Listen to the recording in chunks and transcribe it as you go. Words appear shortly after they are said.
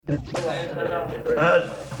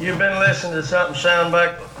You've been listening to something sound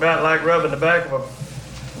about like rubbing the back of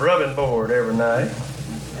a rubbing board every night.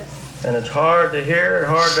 And it's hard to hear,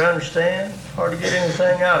 hard to understand, hard to get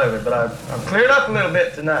anything out of it. But I've cleared up a little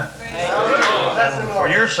bit tonight. For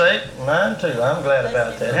your sake, mine too. I'm glad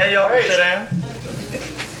about that. Hey, y'all can sit down.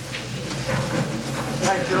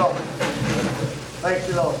 Thank you, Lord. Thank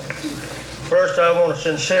you, Lord. First, I want to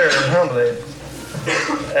sincerely and humbly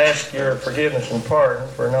ask your forgiveness and pardon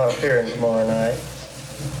for not appearing tomorrow night.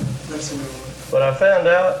 But I found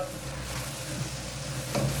out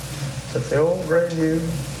that the old gray view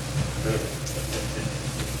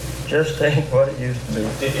just ain't what it used to be.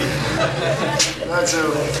 That's it.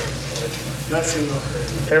 That's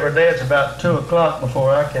it. Every day it's about 2 o'clock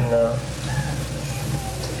before I can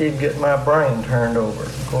even get my brain turned over.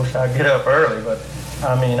 Of course, I get up early, but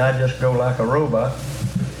I just go like a robot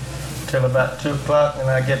till about 2 o'clock, and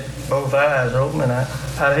I get both eyes open, and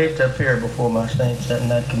I'd hate to appear before my saints in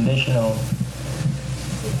that condition on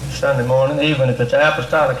Sunday morning. Even if it's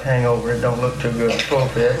apostolic hangover, it don't look too good in the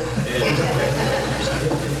pulpit.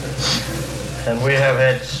 And we have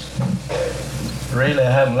had, really,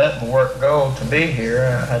 I haven't let my work go to be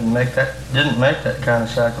here. I didn't make that kind of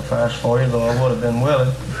sacrifice for you, though I would have been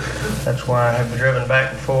willing. That's why I have driven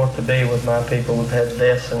back and forth to be with my people. We've had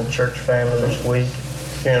deaths in the church family this week,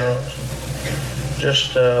 funerals.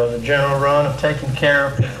 Just the general run of taking care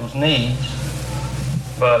of people's needs.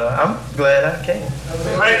 But I'm glad I came.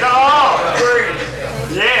 Praise the Lord.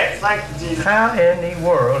 Yes, thank you, Jesus. How in the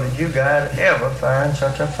world did you guys ever find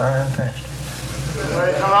such a fine pastor?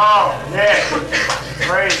 Praise the Lord. Yes.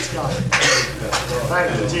 Praise God.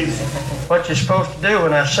 Thank you, Jesus. What you're supposed to do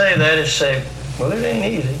when I say that is say, well, it ain't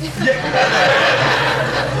easy.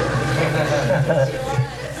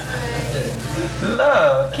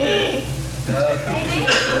 Lucky. Amen.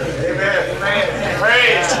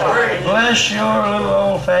 Praise God. Bless your little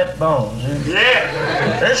old fat bones.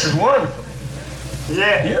 Yeah. This is wonderful.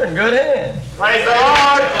 Yeah. You're in good hands. Praise the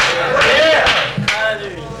Lord. Yeah.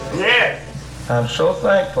 Yeah. I'm so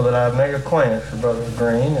thankful that I've made acquaintance with Brother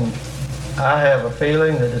Green, and I have a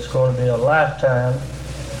feeling that it's going to be a lifetime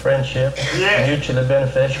friendship, mutually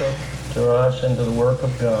beneficial to us and to the work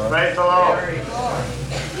of God. Praise the Lord.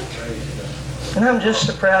 And I'm just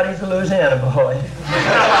so proud he's a Louisiana boy.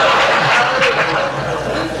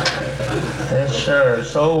 Yes, sir.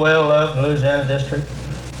 So well loved in Louisiana district.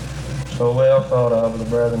 So well thought of the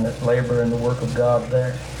brethren that labor in the work of God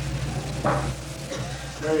there.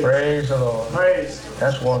 Praise the Lord. Praise.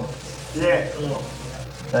 That's wonderful. Yeah.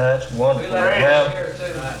 That's wonderful.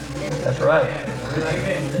 That's right.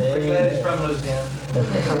 We're glad it's from Louisiana.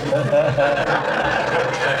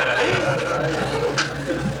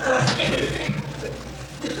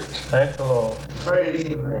 Thank the Lord.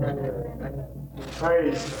 Praise.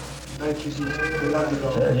 Praise. Thank you, Jesus. We love you,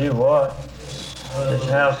 Lord. Tell you what, this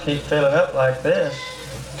house keeps filling up like this.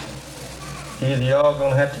 Either y'all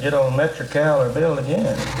gonna have to get on Metro-Cal or build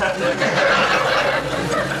again.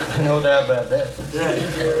 No doubt about that.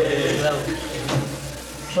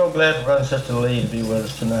 So glad for Brother and Sister Lee to be with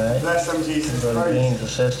us tonight. Bless them, Jesus. Brother Dean's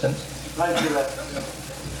assistant. Thank you, Lord.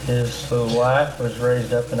 His little wife was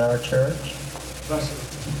raised up in our church. Bless them.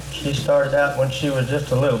 She started out when she was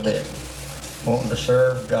just a little bit, wanting to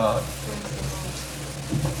serve God.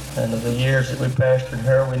 And of the years that we pastored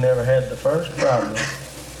her, we never had the first problem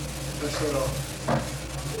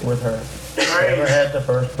with her. Never had the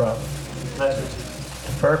first problem. Bless you.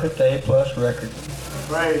 The perfect A+ record.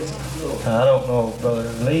 Praise. I don't know if Brother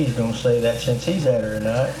Lee's going to say that since he's at her or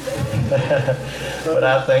not, but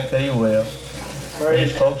I think that he will.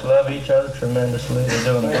 These folks love each other tremendously. They're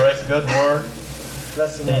doing a great, good work.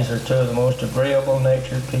 These are two of the most agreeable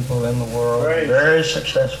natured people in the world. Praise. Very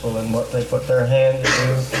successful in what they put their hand to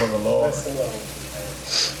do for the Lord. Bless the Lord.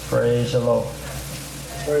 Praise the Lord.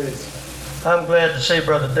 Praise. I'm glad to see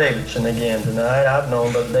Brother Davidson again tonight. I've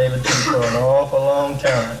known Brother Davidson for an awful long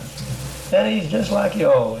time. And he's just like he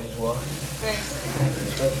always was.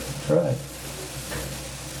 That's right.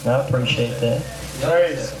 I appreciate that.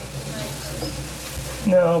 Praise.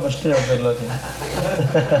 No, but still good looking.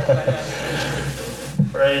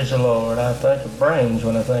 Praise the Lord. I think of brains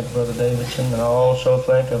when I think of Brother Davidson, and I also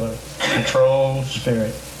think of a controlled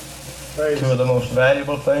spirit. Praise. Two of the most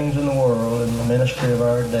valuable things in the world in the ministry of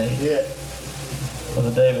our day. Yeah.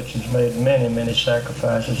 Brother Davidson's made many, many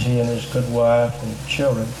sacrifices, he and his good wife and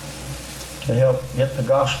children, to help get the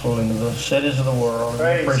gospel into the cities of the world. I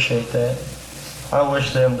Praise. appreciate that. I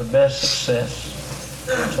wish them the best success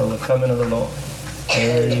until the coming of the Lord.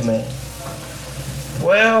 Amen.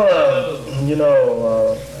 Well,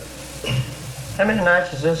 how many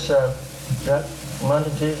nights is this? Got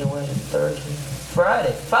Monday, Tuesday, Wednesday, Thursday,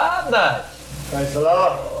 Friday. 5 nights. Praise the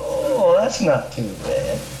Lord. Oh, that's not too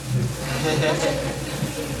bad.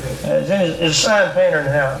 Is a sign painter in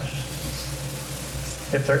the house?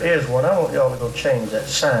 If there is one, I want y'all to go change that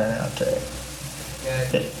sign out there.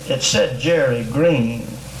 It said Jerry Green,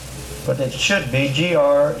 but it should be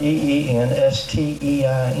Greenstein.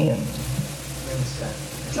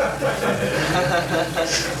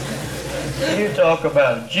 You talk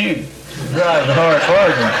about a Jew. Drives a harsh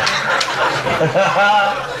bargain.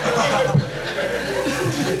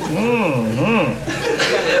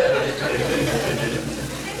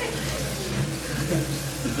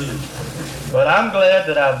 But I'm glad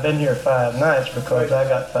that I've been here 5 nights because I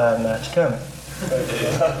got 5 nights coming.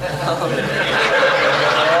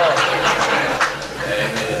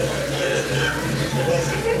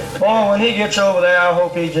 Boy, when he gets over there, I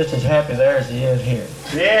hope he's just as happy there as he is here.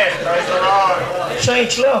 Yes, praise the Lord.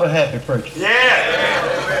 Saints love a happy preacher. Yes.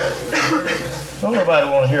 Don't nobody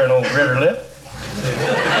want to hear an old ritter lip.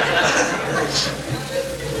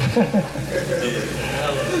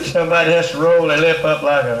 Somebody has to roll their lip up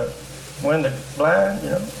like a window blind, you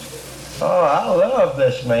know. Oh, I love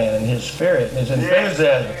this man and his spirit and his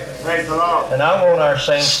enthusiasm. Praise the Lord. And I want our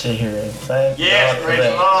saints to hear it. Thank God for Praise the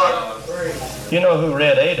that. Lord. You know who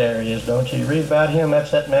Red Adair is, don't you? You read about him.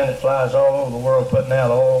 That's that man that flies all over the world putting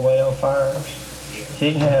out oil well fires.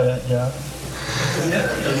 He can have that job.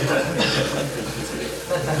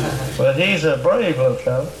 But he's a brave little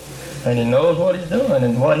fellow. And he knows what he's doing.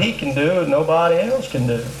 And what he can do, nobody else can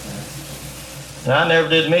do. And I never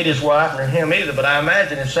did meet his wife or him either, but I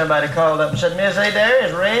imagine if somebody called up and said, Miss Adair,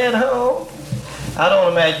 is Red home? I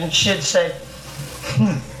don't imagine she'd say,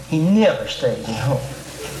 he never stays at home.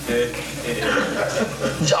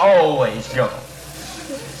 He's always gone.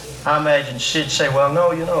 I imagine she'd say, well,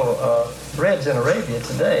 no, you know, Red's in Arabia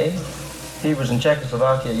today. He was in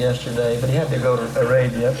Czechoslovakia yesterday, but he had to go to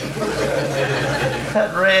Arabia.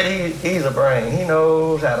 That Red, he's a brain. He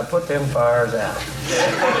knows how to put them fires out.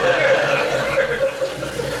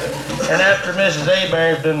 And after Mrs.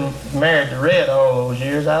 Abear's been married to Red all those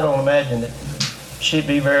years, I don't imagine that she'd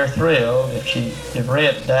be very thrilled if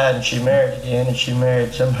Red died and she married again and she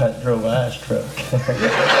married somebody that drove an ice truck.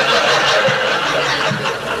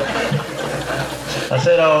 I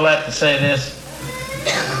said all that to say this.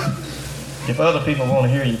 If other people want to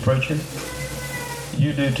hear you preacher,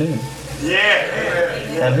 you do too.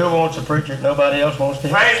 Yeah. And who wants a preacher that nobody else wants to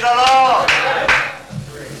hear? Praise the Lord.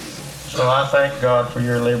 So I thank God for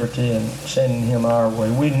your liberty and sending him our way.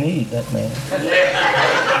 We need that man.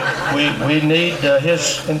 Yeah. We need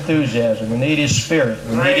his enthusiasm. We need his spirit.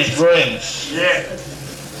 We need his grace. Yeah.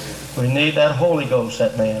 We need that Holy Ghost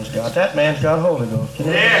that man's got. That man's got Holy Ghost. You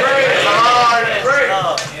know? Yeah. Praise the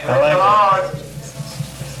Lord. I like that.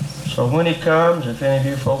 So when he comes, if any of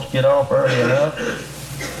you folks get off early enough,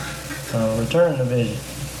 return the visit.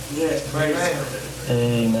 Yes, praise the Lord.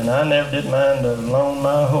 Amen. I never did mind to loan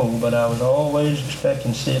my hoe, but I was always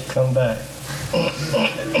expecting to see it come back.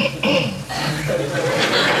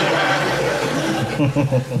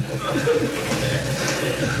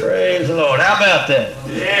 Praise the Lord. How about that?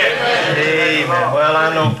 Yeah. Amen. Well,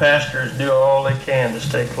 I know pastors do all they can to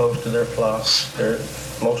stay close to their flock. They're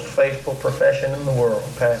the most faithful profession in the world,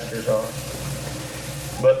 pastors are.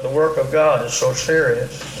 But the work of God is so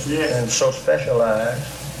serious and so specialized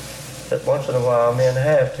that once in a while men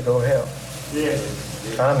have to go help.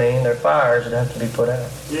 Yes. I mean, there are fires that have to be put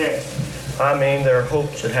out. Yes. I mean, there are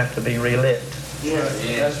hopes that have to be relit. Yes.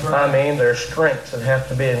 That's I mean, there are strengths that have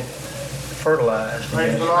to be fertilized.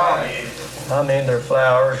 Praise the Lord. I mean, there are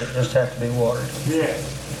flowers that just have to be watered. Yes.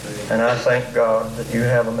 And I thank God that you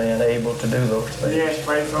have a man able to do those things. Yes,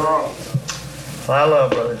 praise the Lord. I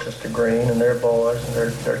love Brother and Sister Green and their boys and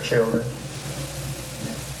their children.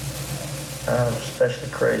 I'm especially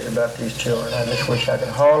crazy about these children. I just wish I could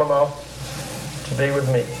haul them off to be with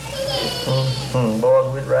me. Boys,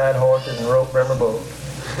 we'd ride horses and rope rubber bulls.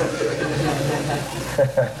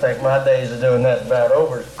 I think my days of doing that about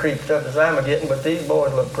over, creeped up as I'm a-getting, but these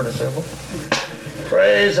boys look pretty simple.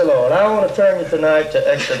 Praise the Lord. I want to turn you tonight to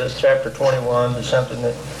Exodus chapter 21, to something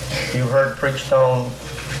that you've heard preached on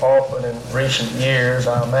often in recent years.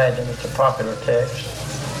 I imagine it's a popular text.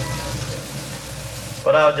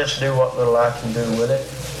 But I'll just do what little I can do with it.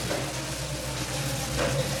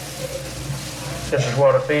 This is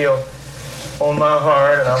what I feel on my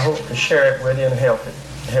heart, and I hope to share it with you and help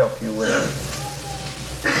you with it.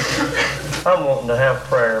 I'm wanting to have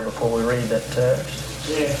prayer before we read that text.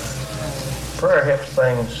 Yes. Prayer helps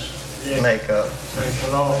things make up. Praise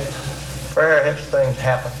the Lord. Prayer helps things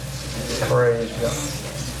happen. Praise God.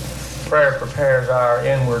 Prayer prepares our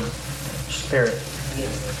inward spirit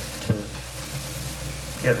to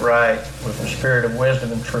get right with the spirit of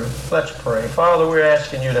wisdom and truth. Let's pray. Father, we're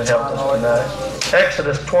asking you to help us tonight.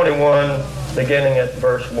 Exodus 21, beginning at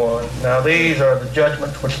verse 1. Now these are the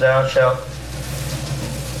judgments which thou shalt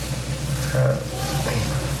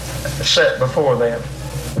set before them.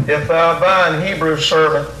 If thou buy an Hebrew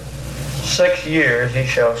servant 6 years he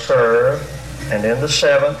shall serve, and in the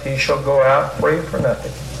 7th he shall go out free for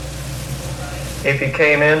nothing. If he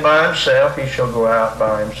came in by himself, he shall go out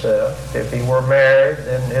by himself. If he were married,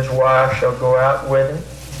 then his wife shall go out with him.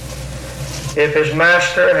 If his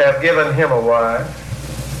master have given him a wife,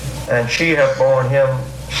 and she have borne him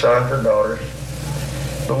sons or daughters,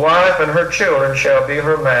 the wife and her children shall be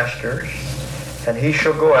her master's, and he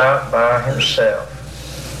shall go out by himself.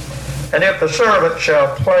 And if the servant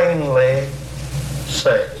shall plainly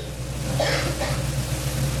say,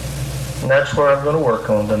 and that's what I'm going to work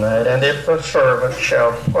on tonight. And if the servant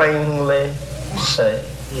shall plainly say,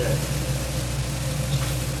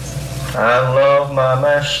 I love my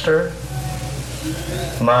master,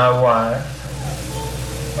 my wife,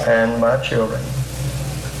 and my children,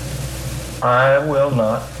 I will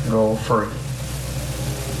not go free.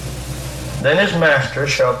 Then his master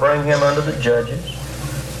shall bring him unto the judges.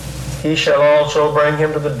 He shall also bring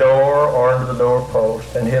him to the door or unto the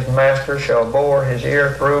doorpost, and his master shall bore his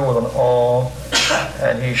ear through with an awl,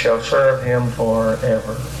 and he shall serve him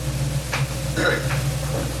forever.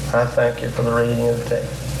 I thank you for the reading of the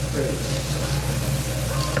text.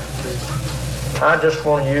 I just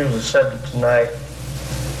want to use the subject tonight,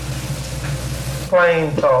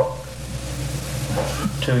 plain talk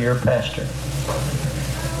to your pastor.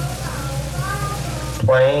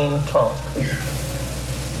 Plain talk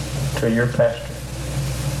to your pastor.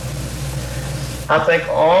 I think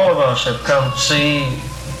all of us have come to see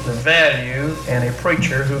the value in a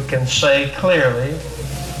preacher who can say clearly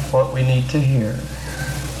what we need to hear.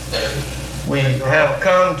 We have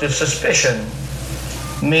come to suspicion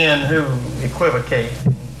men who equivocate,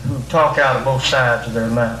 who talk out of both sides of their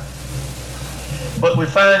mouth. But we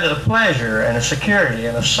find it a pleasure and a security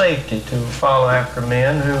and a safety to follow after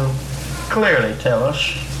men who clearly tell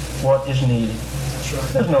us what is needed.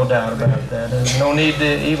 There's no doubt about that. There's no need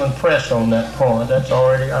to even press on that point. That's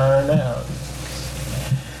already ironed out.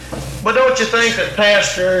 But don't you think that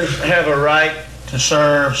pastors have a right to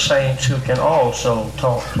serve saints who can also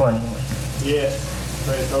talk plainly? Yes.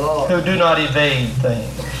 Praise the Lord. Who do not evade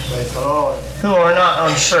things. Praise the Lord. Who are not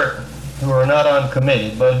uncertain. Who are not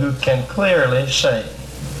uncommitted, but who can clearly say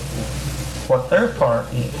what their part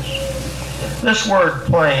is. This word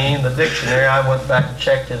plain, the dictionary, I went back and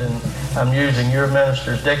checked it, and I'm using your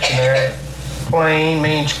minister's dictionary. Plain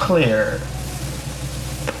means clear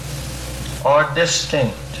or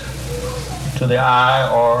distinct to the eye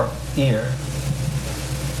or ear.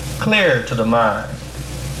 Clear to the mind.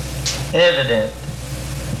 Evident.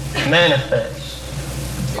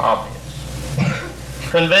 Manifest. Obvious.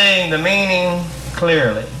 Conveying the meaning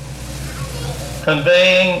clearly.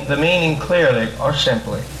 Conveying the meaning clearly or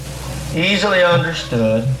simply. Easily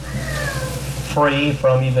understood, free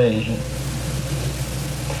from evasion.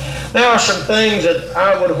 There are some things that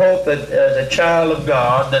I would hope that as a child of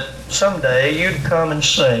God that someday you'd come and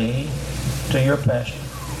say to your pastor.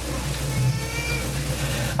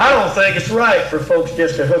 I don't think it's right for folks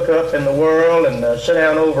just to hook up in the world and sit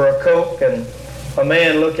down over a Coke and a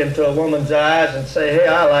man look into a woman's eyes and say, hey,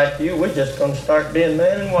 I like you, we're just going to start being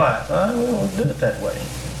man and wife. I don't want to do it that way.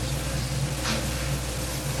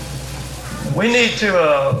 We need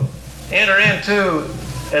to enter into,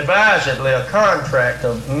 advisedly, a contract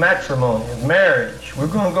of matrimony, of marriage. We're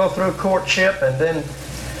going to go through courtship, and then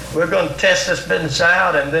we're going to test this business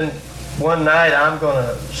out, and then one night I'm going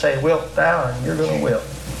to say, wilt thou, and you're going to wilt.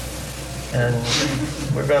 And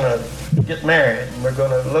we're going to get married, and we're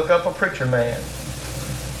going to look up a preacher man.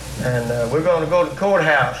 And we're going to go to the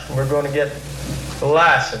courthouse, and we're going to get the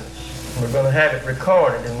license. And we're going to have it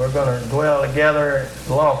recorded, and we're going to dwell together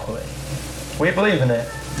lawfully. We believe in that.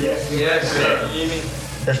 Yes. Yes,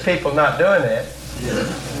 sir. There's people not doing that.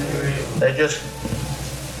 Yes. They just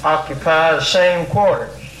occupy the same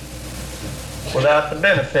quarters without the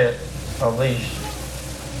benefit of these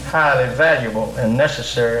highly valuable and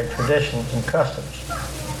necessary traditions and customs.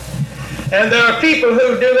 And there are people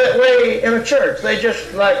who do that way in a church. They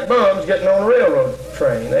just like bums getting on a railroad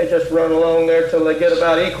train. They just run along there till they get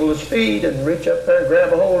about equal to speed and reach up there and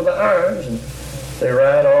grab a hold of the irons, and they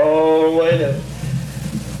ride all the way to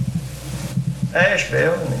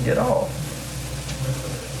Asheville and they get off.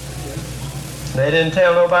 They didn't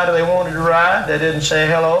tell nobody they wanted to ride. They didn't say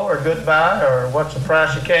hello or goodbye or what's the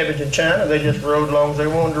price of cabbage in China. They just rode as long as they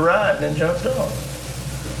wanted to ride and then jumped off.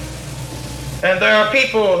 And there are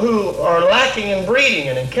people who are lacking in breeding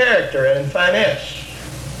and in character and in finesse,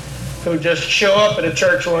 who just show up at a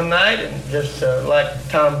church one night and just like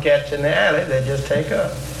tomcats in the alley, they just take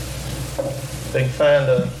up. They find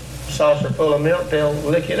a saucer full of milk, they'll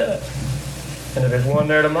lick it up. And if there's one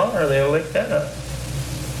there tomorrow, they'll lick that up.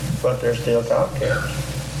 But they're still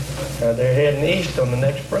tomcats. They're heading east on the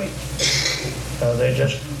next break. They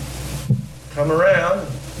just come around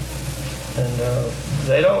and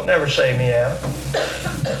they don't never say meow.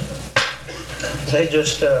 They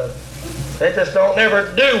just don't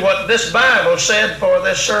never do what this Bible said for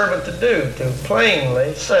this servant to do, to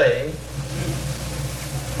plainly say,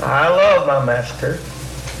 I love my master,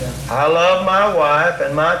 I love my wife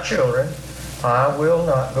and my children, I will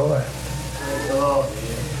not go out.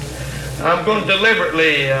 I'm going to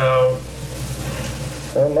deliberately, I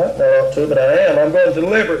might not ought to, but I am. I'm going to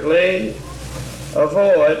deliberately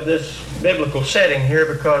avoid this biblical setting here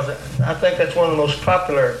because I think that's one of the most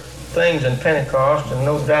popular things in Pentecost, and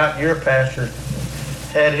no doubt your pastor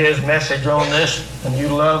had his message on this, and you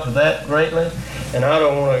loved that greatly. And I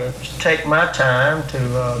don't want to take my time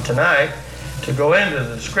to tonight to go into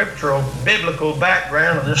the scriptural biblical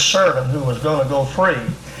background of this servant who was going to go free.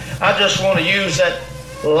 I just want to use that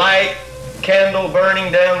light candle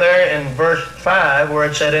burning down there in verse 5 where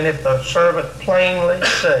it said, and if the servant plainly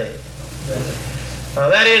say.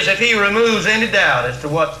 That is, if he removes any doubt as to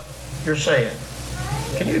what you're saying.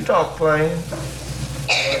 Can you talk plain?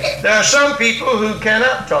 There are some people who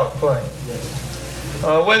cannot talk plain.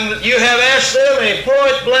 When you have asked them a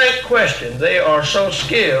point-blank question, they are so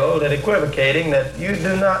skilled at equivocating that you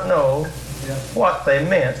do not know what they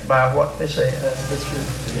meant by what they said. That's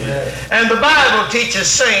true. Yeah. And the Bible teaches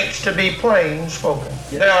saints to be plain spoken.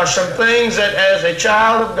 There are some things that as a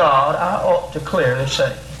child of God I ought to clearly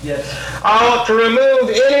say. Yes. I ought to remove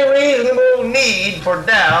any reasonable need for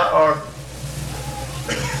doubt or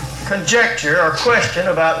conjecture or question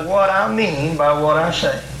about what I mean by what I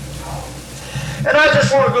say. And I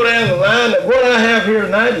just want to go down the line that what I have here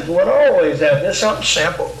tonight is what I always have. It's something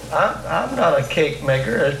simple. I'm not a cake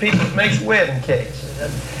maker. There's people that makes wedding cakes.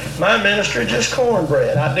 My ministry is just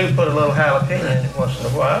cornbread. I do put a little jalapeno in it once in a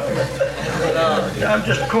while. But I'm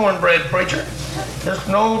just a cornbread preacher. Just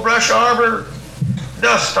an old Rush Arbor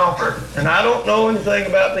dust stomper. And I don't know anything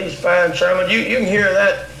about these fine sermons. You can hear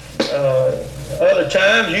that other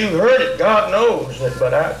times. You've heard it. God knows it.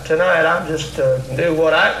 But tonight I'm just do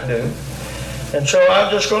what I can do. And so I'm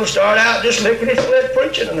just going to start out just lickety-split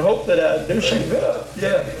preaching and hope that I do some good.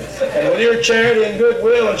 Yeah. And with your charity and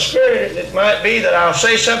goodwill and spirit, it might be that I'll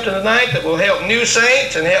say something tonight that will help new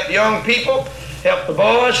saints and help young people, help the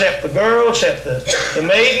boys, help the girls, help the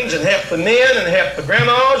maidens, and help the men, and help the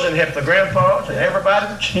grandmas, and help the grandpas, and everybody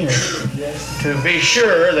that's here to be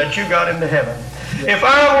sure that you got into heaven. If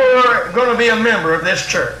I were going to be a member of this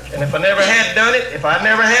church, and if I never had done it, if I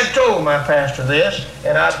never had told my pastor this,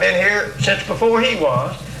 and I'd been here since before he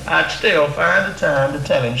was, I'd still find the time to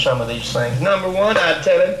tell him some of these things. Number one, I'd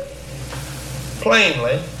tell him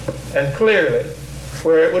plainly and clearly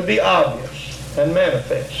where it would be obvious and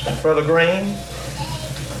manifest. Brother Green,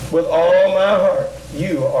 with all my heart,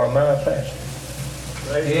 you are my pastor.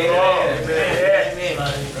 Praise the Lord. Amen.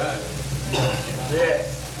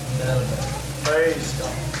 Yes. Praise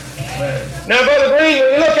God. Now, Brother Green,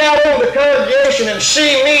 when you look out over the congregation and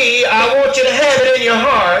see me, I want you to have it in your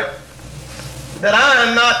heart that I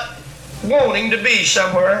am not wanting to be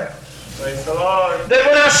somewhere else. Praise the Lord. That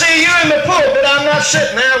when I see you in the pulpit, I'm not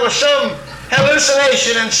sitting there with some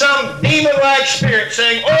hallucination and some demon-like spirit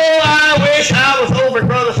saying, oh, I wish I was over at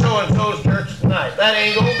Brother So-and-so's church tonight. That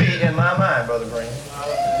ain't going to be in my mind, Brother Green.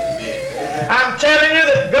 I'm telling you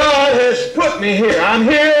that God has put me here. I'm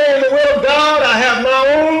here in the will of God. I have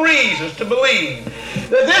my own reasons to believe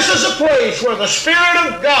that this is a place where the Spirit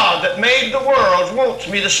of God that made the world wants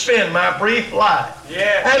me to spend my brief life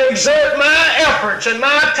and exert my efforts and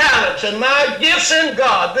my talents and my gifts in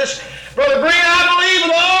God. This, Brother Green, I believe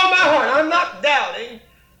with all my heart. I'm not doubting.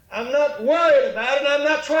 I'm not worried about it. I'm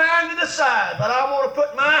not trying to decide. But I want to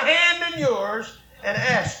put my hand in yours and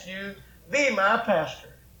ask you, be my pastor.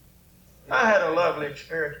 I had a lovely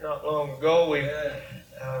experience not long ago. We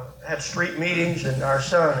had street meetings, and our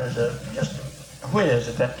son is just a whiz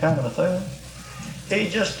at that kind of a thing. He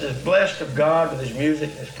just is blessed of God with his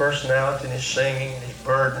music, his personality, and his singing, and his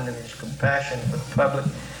burden, and his compassion for the public.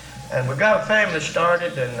 And we got a family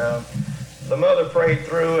started, and the mother prayed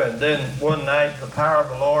through, and then one night the power of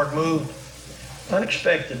the Lord moved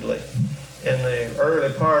unexpectedly in the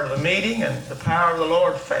early part of the meeting, and the power of the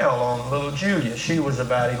Lord fell on little Julia. She was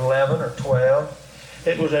about 11 or 12.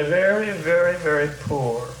 It was a very, very, very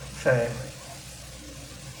poor family.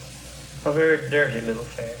 a very dirty little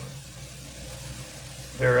family.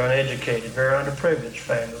 Very uneducated, very underprivileged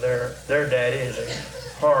family. Their daddy is a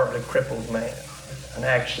horribly crippled man. An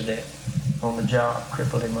accident on the job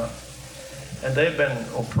crippled him up. And they've been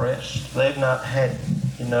oppressed. They've not had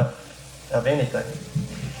enough of anything.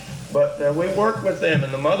 But we worked with them,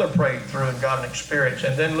 and the mother prayed through and got an experience.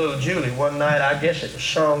 And then little Julie, one night, I guess it was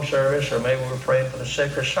song service, or maybe we were praying for the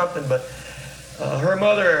sick or something, but her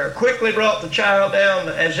mother quickly brought the child down,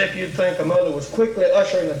 as if you'd think a mother was quickly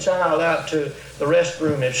ushering the child out to the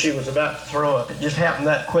restroom if she was about to throw up. It just happened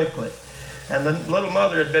that quickly. And the little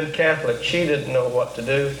mother had been Catholic. She didn't know what to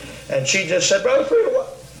do. And she just said, Brother Frieda,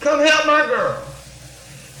 come help my girl.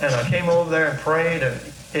 And I came over there and prayed, and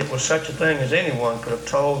it was such a thing as anyone could have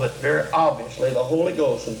told, that very obviously the Holy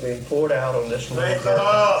Ghost was being poured out on this little girl.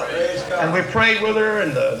 And we prayed with her,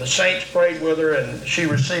 and the saints prayed with her, and she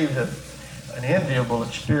received an enviable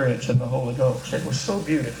experience in the Holy Ghost. It was so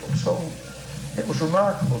beautiful, it was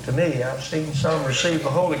remarkable to me. I've seen some receive the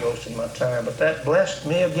Holy Ghost in my time, but that blessed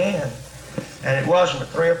me again. And it wasn't but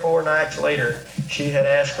 3 or 4 nights later, she had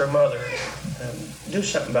asked her mother, do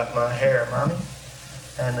something about my hair, Mommy.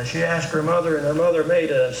 And she asked her mother, and her mother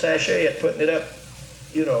made a sachet at putting it up,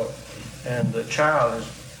 and the child is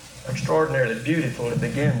extraordinarily beautiful to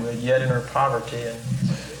begin with, yet in her poverty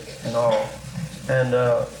and all. And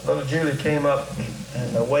little Julie came up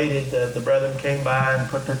and waited. The brethren came by and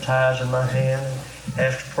put their tithes in my hand and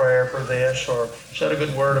asked prayer for this, or said a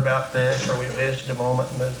good word about this, or we visited a moment,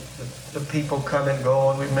 and the people come and go,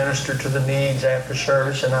 and we minister to the needs after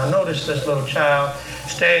service. And I noticed this little child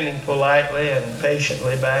standing politely and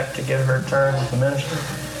patiently back to give her turn with the minister.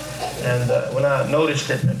 And when I noticed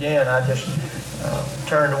it again, I just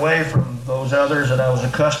turned away from those others that I was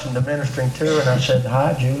accustomed to ministering to, and I said,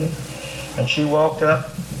 Hi, Julie. And she walked up,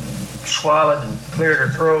 swallowed and cleared her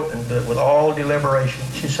throat, and with all deliberation,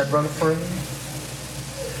 she said, Brother Frieda,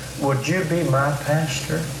 would you be my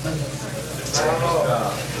pastor?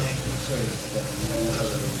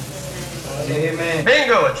 Amen.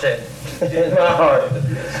 Bingo, it said in my heart.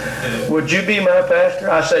 Would you be my pastor?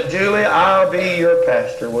 I said, Julie, I'll be your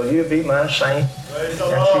pastor. Will you be my saint? And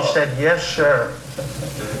she said, yes, sir.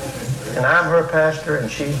 And I'm her pastor, and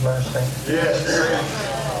she's my saint. Yes.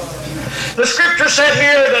 The scripture said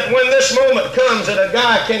here that when this moment comes that a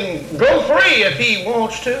guy can go free if he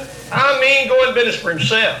wants to, go in business for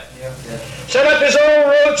himself. Set up his own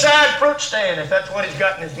roadside fruit stand if that's what he's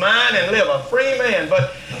got in his mind, and live a free man.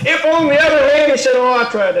 But if on the other hand he said, I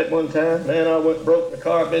tried that one time. Man, I went broke the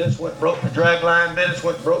car business, went broke the drag line business,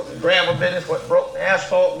 went broke the gravel business, went broke the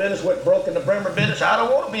asphalt business, went broke in the Bremer business. I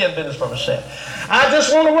don't want to be in business for myself. I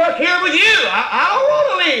just want to work here with you. I don't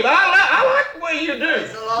want to leave. I like the way you do.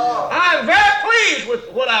 I'm very pleased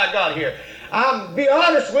with what I got here. I'll be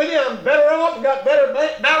honest with you, I'm better off, got better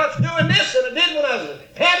balance doing this than I did when I was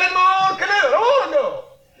paddling my own canoe. I don't want to go.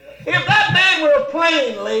 If that man will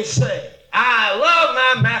plainly say, I love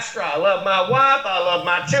my master, I love my wife, I love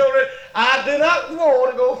my children, I do not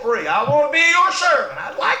want to go free. I want to be your servant.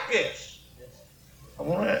 I like this.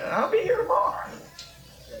 I'll be here tomorrow.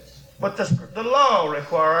 But the law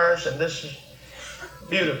requires, and this is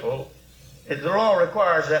beautiful, the law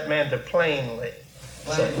requires that man to plainly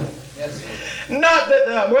say. Not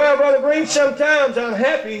that, Brother Green, sometimes I'm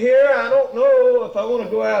happy here. I don't know if I want to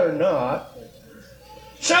go out or not.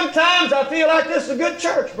 Sometimes I feel like this is a good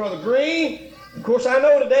church, Brother Green. Of course, I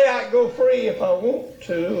know today I can go free if I want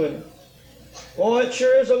to. And boy, it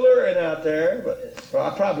sure is alluring out there. But I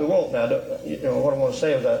probably won't now. What I want to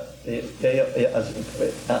say is I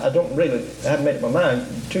haven't made up my mind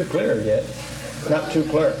too clear yet. Not too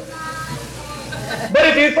clear. But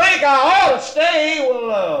if you think I ought to stay,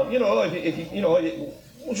 well,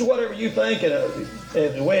 whatever you think, and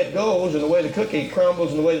the way it goes, and the way the cookie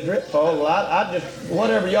crumbles, and the way the drip falls, well, I just,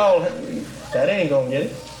 whatever y'all, that ain't gonna get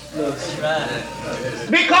it. That's right.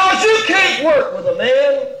 Because you can't work with a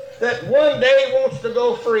man that one day wants to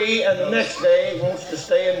go free, and the next day wants to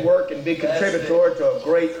stay and work and be contributory to a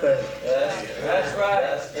great thing. That's right.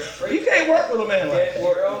 You can't work with a man like that.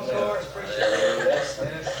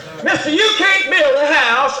 Mister, you can't build a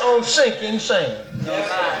house on sinking sand.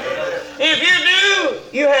 If you do,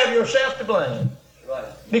 you have yourself to blame.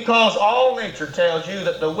 Because all nature tells you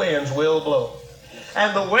that the winds will blow.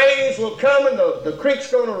 And the waves will come, and the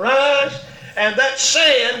creek's going to rise, and that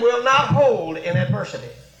sand will not hold in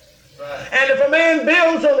adversity. And if a man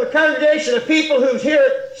builds on a congregation of people who's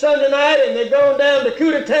here Sunday night and they're going down to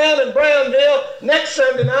Cootertown and Brownville next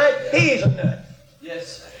Sunday night, he's a nut.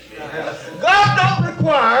 Yes. God don't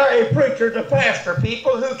require a preacher to pastor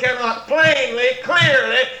people who cannot plainly,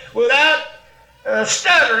 clearly, without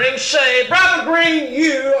stuttering, say, Brother Green,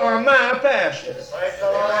 you are my pastor. Praise the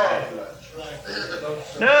Lord.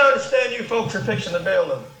 Now I understand you folks are fixing to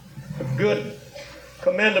build a good,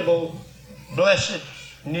 commendable, blessed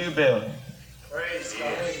new building. Praise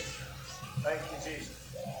God. Thank you,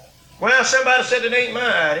 Jesus. Well, somebody said it ain't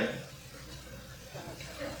my idea.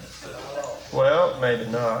 Well, maybe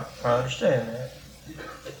not. I understand that.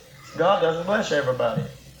 God doesn't bless everybody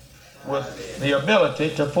with the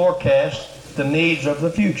ability to forecast the needs of the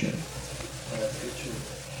future.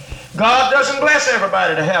 God doesn't bless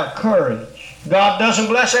everybody to have courage. God doesn't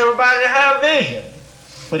bless everybody to have vision.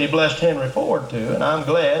 But He blessed Henry Ford too, and I'm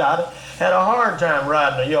glad. I had a hard time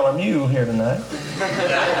riding a yellow mule here tonight.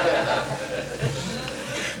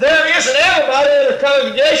 There isn't everybody in the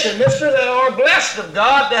congregation, mister, that are blessed of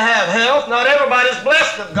God to have health. Not everybody's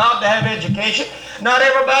blessed of God to have education. Not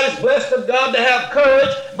everybody's blessed of God to have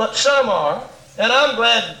courage, but some are. And I'm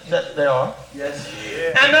glad that they are. Yes.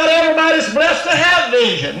 And not everybody's blessed to have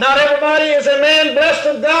vision. Not everybody is a man blessed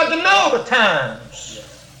of God to know the times.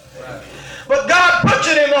 But God puts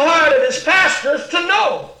it in the heart of His pastors to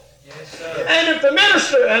know. Yes, sir. And if the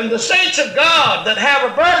minister and the saints of God that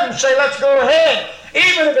have a burden say, let's go ahead,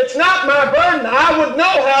 even if it's not my burden, I would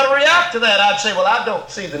know how to react to that. I'd say, well, I don't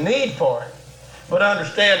see the need for it. But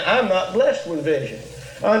understand, I'm not blessed with vision.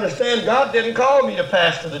 I understand God didn't call me to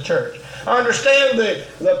pastor the church. I understand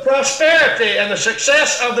the prosperity and the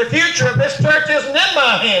success of the future of this church isn't in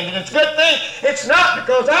my hand. And it's a good thing it's not,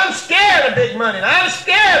 because I'm scared of big money, and I'm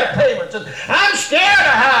scared of payments, and I'm scared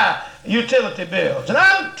of high utility bills, and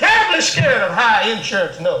I'm terribly scared of high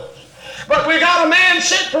insurance notes. But we got a man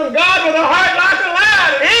sent from God with a heart like a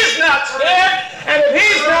lion, and he's not scared. And if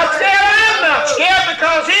he's not scared, I'm not scared,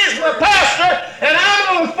 because he's my pastor, and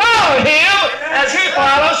I'm going to follow him as he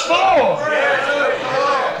follows the Lord.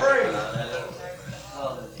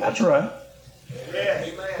 That's right. Yeah,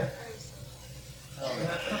 amen.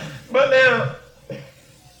 But now,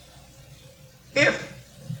 if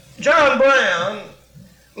John Brown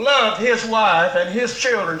loved his wife and his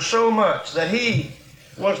children so much that he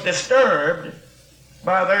was disturbed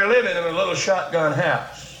by their living in a little shotgun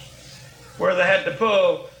house where they had to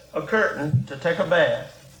pull a curtain to take a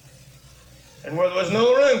bath, and where there was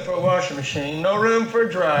no room for a washing machine, no room for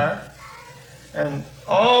a dryer, and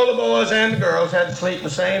all the boys and the girls had to sleep in the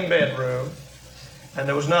same bedroom, and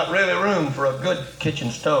there was not really room for a good kitchen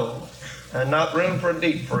stove, and not room for a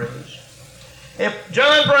deep freeze. If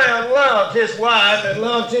John Brown loved his wife and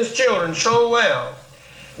loved his children so well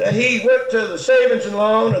that he went to the savings and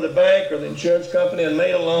loan or the bank or the insurance company and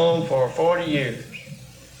made a loan for 40 years,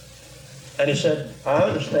 and he said, I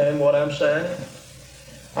understand what I'm signing.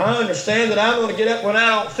 I understand that I'm going to get up when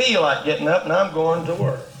I don't feel like getting up, and I'm going to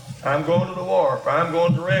work. I'm going to the wharf, or I'm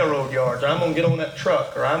going to railroad yards, or I'm going to get on that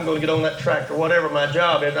truck, or I'm going to get on that tractor, whatever my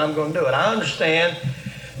job is, I'm going to do it. I understand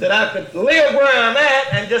that I could live where I'm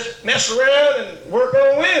at and just mess around and work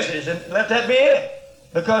on Wednesdays and let that be it,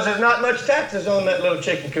 because there's not much taxes on that little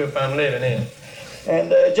chicken coop I'm living in.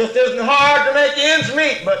 And it just isn't hard to make ends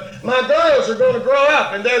meet, but my girls are going to grow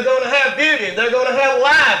up, and they're going to have beauty, and they're going to have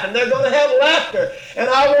life, and they're going to have laughter, and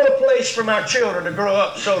I want a place for my children to grow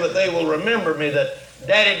up so that they will remember me, that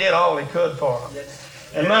Daddy did all he could for them.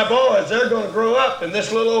 Yes. And my boys, they're going to grow up in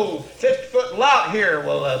this little old 50-foot lot here.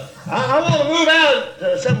 Well, I want to move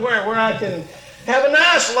out somewhere where I can have a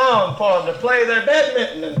nice lawn for them to play their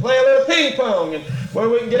badminton and play a little ping pong, and where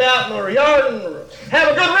we can get out in the yard and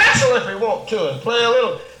have a good wrestle if we want to, and play a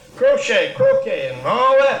little croquet and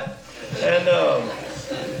all that. And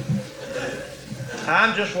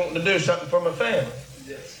I'm just wanting to do something for my family.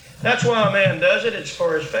 Yes. That's why a man does it. It's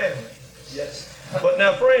for his family. Yes. But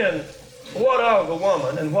now, friend, what of the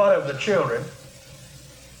woman and what of the children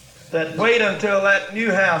that wait until that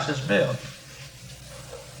new house is built,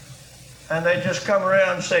 and they just come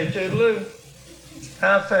around and say, Toodaloo,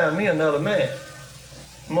 I found me another man.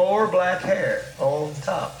 More black hair on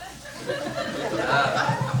top.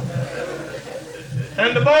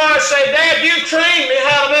 And the boys say, Dad, you trained me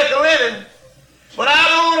how to make a living, but I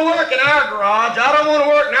don't want to work in our garage. I don't want to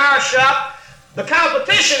work in our shop. The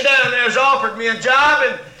competition down there has offered me a job,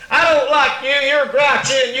 and I don't like you. You're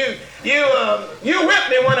grouchy, and you whipped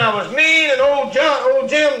me when I was mean. And old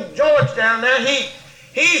Jim George down there,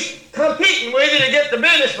 he's competing with you to get the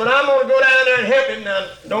business, but I'm going to go down there and help him. Now,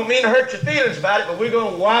 don't mean to hurt your feelings about it, but we're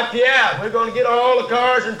going to wipe you out. We're going to get all the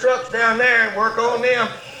cars and trucks down there and work on them.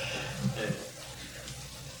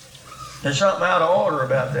 There's something out of order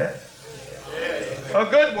about that. A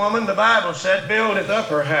good woman, the Bible said, buildeth up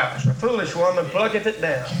her house. A foolish woman plucketh it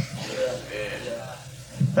down.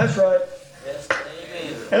 That's right.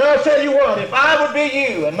 And I'll tell you what, if I would be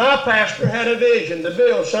you and my pastor had a vision to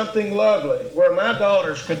build something lovely where my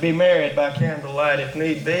daughters could be married by candlelight if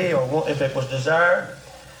need be, or if it was desired,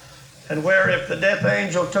 and where if the death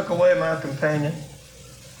angel took away my companion,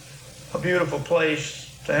 a beautiful place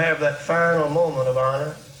to have that final moment of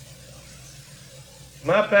honor.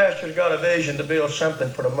 My pastor's got a vision to build something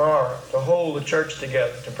for tomorrow, to hold the church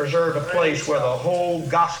together, to preserve a place where the whole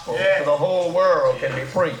gospel to the whole world can be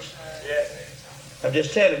preached. I'm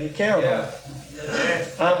just telling you, count on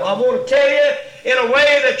it. I want to tell you in a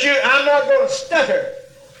way that I'm not going to stutter,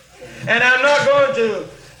 and I'm not going to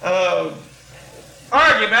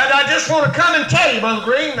argue about it. I just want to come and tell you, Brother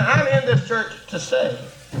Green, I'm in this church to stay.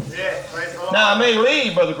 Now, I may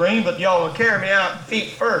leave, Brother Green, but y'all will carry me out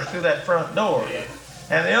feet first through that front door.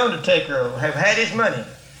 And the undertaker will have had his money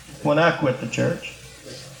when I quit the church.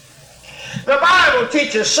 The Bible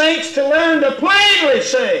teaches saints to learn to plainly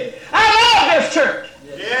say, I love this church.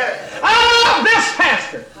 I love this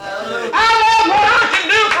pastor. I love what I can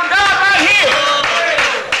do for God right here.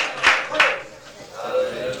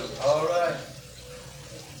 All right.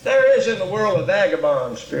 There is in the world a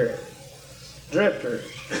vagabond spirit. Drifters.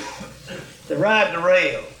 They ride the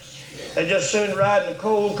rails. They just soon ride in the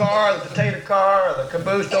coal car, the potato car, or the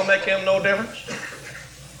caboose. Don't make them no difference.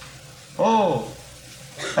 Oh,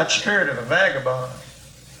 that spirit of a vagabond.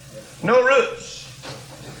 No roots,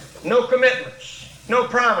 no commitments, no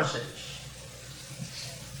promises,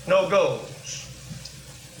 no goals,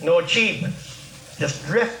 no achievements, just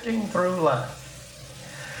drifting through life.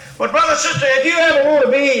 But brother, sister, if you ever want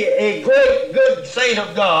to be a great, good saint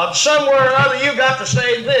of God, somewhere or other you got to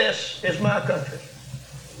say, this is my country.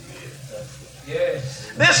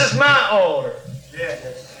 Yes. This is my altar.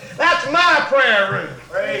 Yes. That's my prayer room.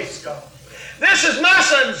 Praise God. This is my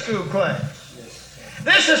Sunday school class.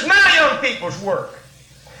 This is my young people's work.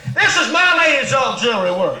 This is my ladies'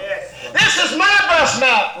 auxiliary work. This is my bus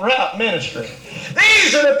route ministry.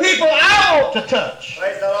 These are the people I want to touch.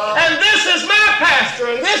 And this is my pastor,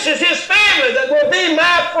 and this is his family that will be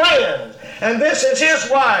my friend. And this is his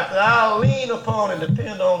wife that I'll lean upon and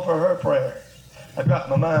depend on for her prayer. I got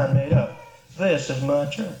my mind made up. This is my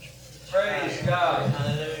church. Praise God.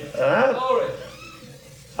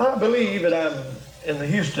 I believe that I'm in the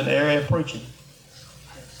Houston area preaching.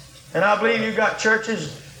 And I believe you've got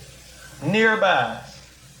churches nearby.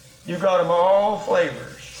 You've got them all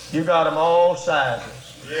flavors. You've got them all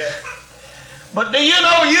sizes. Yeah. But do you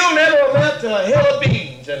know you'll never amount to a hill of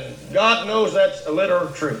beans, and God knows that's a literal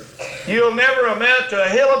truth. You'll never amount to a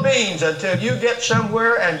hill of beans until you get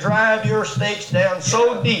somewhere and drive your stakes down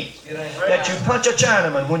so deep that you punch a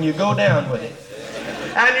Chinaman when you go down with it.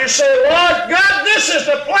 And you say, Lord God, this is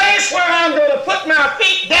the place where I'm going to put my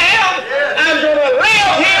feet down. I'm going to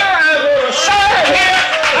live here. I'm going to serve here.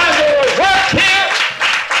 I'm going to work here.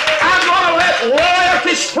 I'm going to let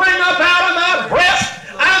loyalty spring up out of my breast.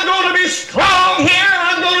 I'm going to be strong here.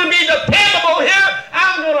 I'm going to be dependable here.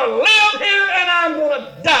 I'm going to live here, and I'm going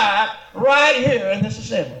to die right here in this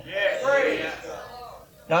assembly.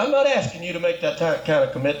 Now, I'm not asking you to make that kind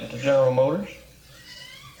of commitment to General Motors.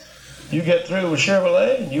 You get through with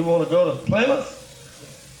Chevrolet and you want to go to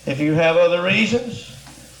Plymouth, if you have other reasons,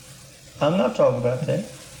 I'm not talking about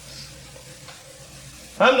that.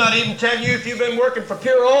 I'm not even telling you if you've been working for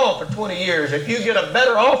Pure Oil for 20 years, if you get a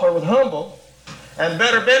better offer with Humble and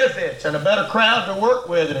better benefits and a better crowd to work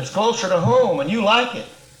with and it's closer to home and you like it,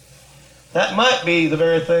 that might be the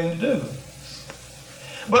very thing to do.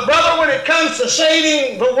 But brother, when it comes to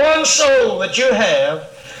saving the one soul that you have,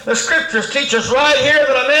 the scriptures teach us right here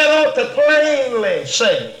that a man ought to plainly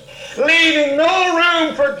say, leaving no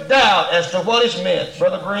room for doubt as to what is meant.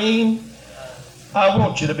 Brother Green, I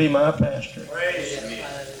want you to be my pastor.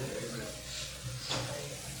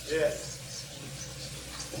 Yes.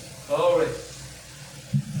 Glory.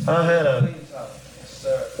 I had an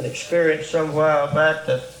experience some while back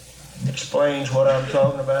that explains what I'm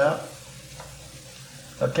talking about.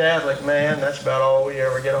 A Catholic man, that's about all we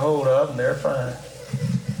ever get a hold of, and they're fine.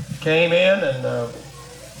 Came in and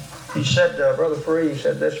he said, Brother Free, he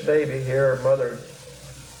said, this baby here, her mother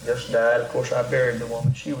just died. Of course, I buried the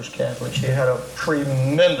woman. She was Catholic. She had a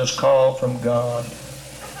tremendous call from God.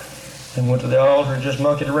 And went to the altar and just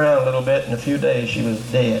monkeyed around a little bit. In a few days, she was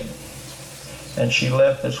dead. And she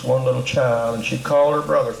left this one little child. And she called her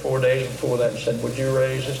brother 4 days before that and said, would you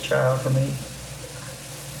raise this child for me?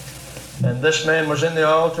 And this man was in the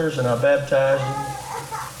altars, and I baptized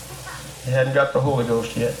him. He hadn't got the Holy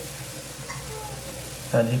Ghost yet.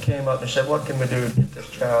 And he came up and said, what can we do to get this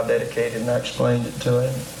child dedicated? And I explained it to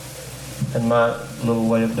him. And my little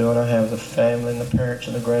way of doing it, I have the family and the parents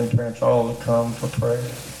and the grandparents all to come for prayer.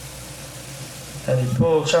 And he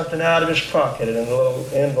pulled something out of his pocket in a little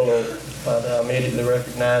envelope. I immediately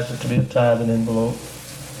recognized it to be a tithing envelope.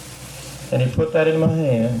 And he put that in my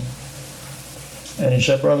hand. And he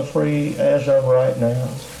said, Brother Free, as of right now,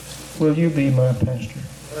 will you be my pastor?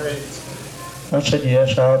 I said,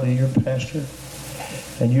 yes, I'll be your pastor.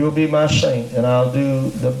 And you'll be my saint. And I'll do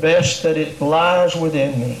the best that it lies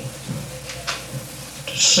within me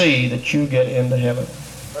to see that you get into heaven.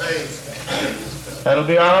 That'll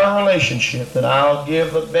be our relationship, that I'll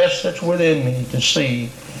give the best that's within me to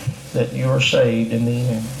see that you're saved in the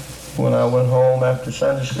end. When I went home after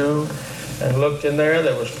Sunday school and looked in there,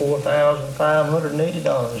 there was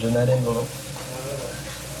 $4,580 in that envelope.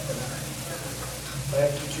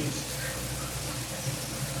 Thank you, Jesus.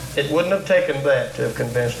 It wouldn't have taken that to have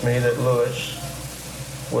convinced me that Lewis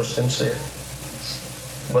was sincere.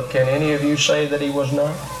 But can any of you say that he was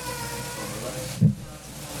not?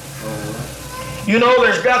 You know,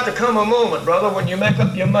 there's got to come a moment, brother, when you make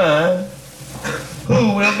up your mind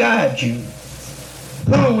who will guide you,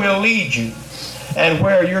 who will lead you, and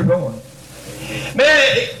where you're going.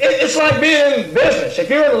 Man, it's like being in business. If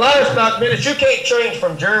you're in the livestock business, you can't change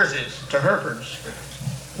from Jerseys to Herefords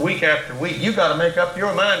week after week. You've got to make up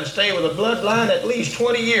your mind to stay with a bloodline at least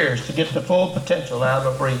 20 years to get the full potential out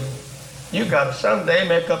of a breed. You've got to someday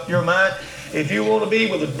make up your mind if you want to be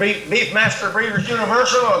with the Beef Master Breeders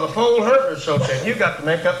Universal or the Foal Herder Association. You've got to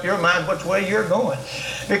make up your mind which way you're going.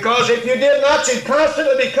 Because if you did not, you'd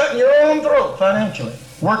constantly be cutting your own throat financially,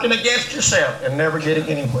 working against yourself and never getting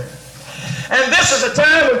anywhere. And this is a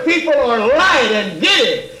time when people are light and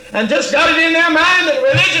giddy and just got it in their mind that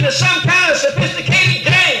religion is some kind of sophisticated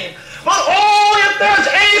game. But oh, if there's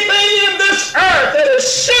anything in this earth that is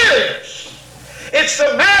serious, it's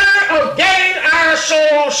the matter of getting our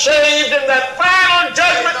souls saved in that final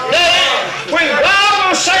judgment day when God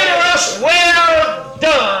will say to us, well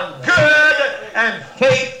done, good and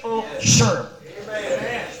faithful servant.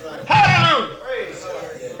 Hallelujah.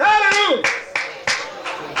 Hallelujah.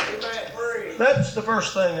 That's the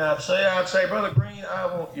first thing I'd say. I'd say, Brother Green, I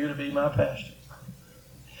want you to be my pastor.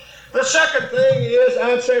 The second thing is,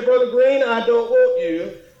 I'd say, Brother Green, I don't want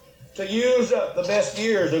you to use up the best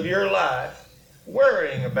years of your life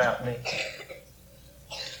worrying about me.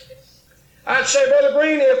 I'd say, Brother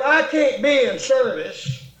Green, if I can't be in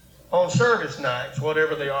service on service nights,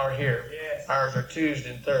 whatever they are here, ours are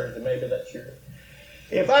Tuesday and Thursday, maybe that's yours.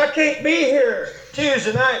 If I can't be here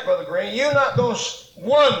Tuesday night, Brother Green, you're not going to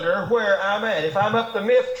wonder where I'm at. If I'm up the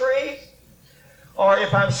myth tree, or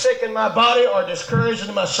if I'm sick in my body, or discouraged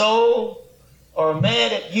in my soul, or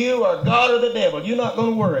mad at you, or God, or the devil, you're not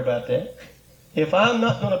going to worry about that. If I'm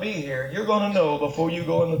not going to be here, you're going to know before you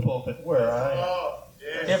go in the pulpit where I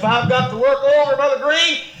am. If I've got to work over, Brother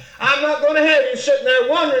Green, I'm not going to have you sitting there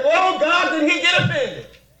wondering, oh, God, did he get offended?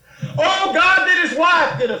 Oh, God, did his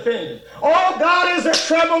wife get offended? Oh, God, is there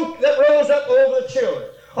trouble that rose up over the children?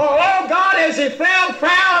 Oh, God, has he fell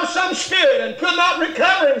foul of some spirit and could not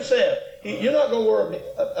recover himself? You're not going to worry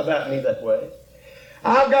about me that way.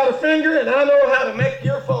 I've got a finger, and I know how to make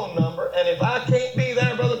your phone number, and if I can't be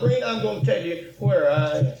there, Brother Green, I'm going to tell you where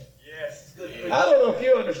I am. Yes. I don't know if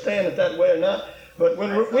you understand it that way or not, but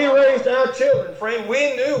when we raised our children, friend,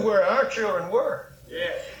 we knew where our children were.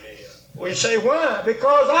 Yes. We say, why?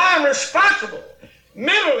 Because I'm responsible.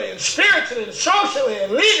 Mentally and spiritually and socially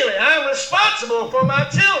and legally, I'm responsible for my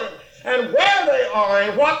children and where they are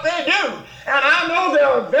and what they do. And I know there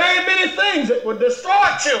are very many things that would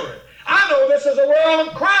destroy children. I know this is a world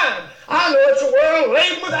of crime. I know it's a world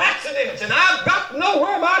laden with accidents. And I've got to know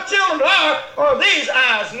where my children are, or these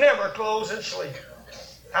eyes never close in sleep.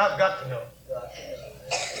 I've got to know.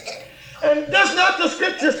 And does not the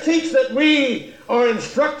Scriptures teach that we are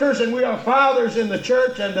instructors and we are fathers in the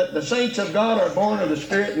church and that the saints of God are born of the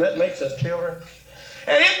Spirit and that makes us children?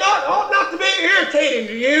 And it ought not to be irritating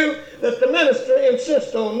to you that the minister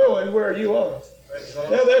insists on knowing where you are.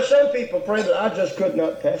 Now, there's some people, friend, that I just could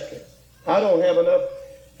not pastor. I don't have enough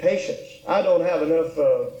patience. I don't have enough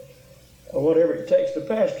whatever it takes to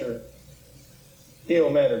pastor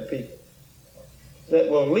ill-mannered people that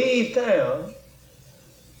will leave town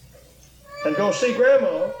and go see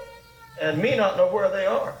Grandma and me not know where they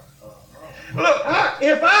are. Look,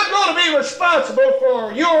 if I'm going to be responsible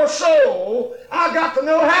for your soul, I've got to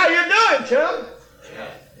know how you're doing, chum.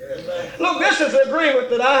 Look, this is an agreement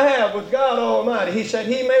that I have with God Almighty. He said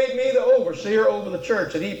he made me the overseer over the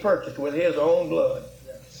church that he purchased with his own blood.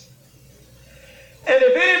 And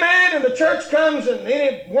if any man in the church comes and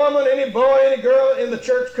any woman, any boy, any girl in the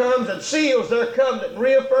church comes and seals their covenant and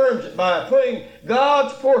reaffirms it by putting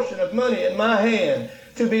God's portion of money in my hand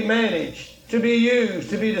to be managed, to be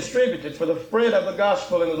used, to be distributed for the spread of the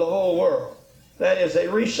gospel into the whole world, That is a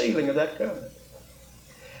resealing of that covenant.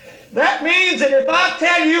 That means that if I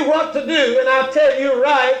tell you what to do and I tell you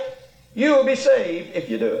right, you will be saved if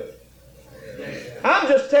you do it. I'm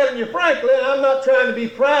just telling you frankly, and I'm not trying to be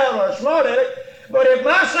proud or smart at it, but if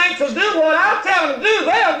my saints will do what I tell them to do,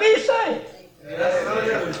 they'll be saved.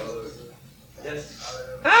 Yes.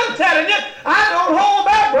 I'm telling you, I don't hold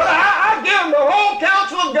back, brother. I give them the whole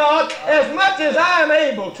counsel of God as much as I am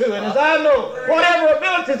able to, and as I know. Whatever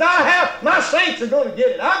abilities I have, my saints are going to get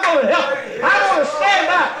it. I'm going to help them. I'm going to stand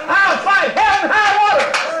by. I'll fight hell and high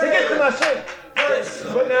water to get to my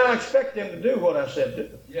saints. But now I expect them to do what I said do.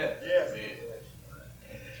 Yeah.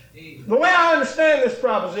 The way I understand this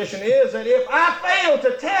proposition is that if I fail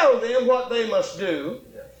to tell them what they must do,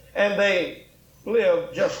 and they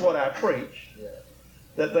live just what I preach,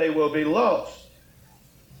 that they will be lost.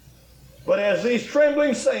 But as these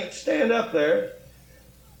trembling saints stand up there,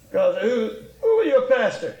 because who are your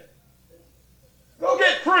pastor? Go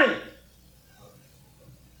get free.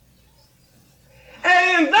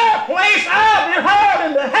 And in that place I'll be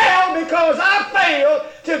hurled into hell because I failed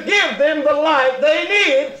to give them the light they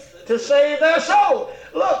need to save their soul.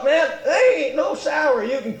 Look, man, there ain't no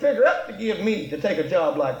salary you can figure up to give me to take a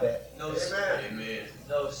job like that. No, sir. Amen.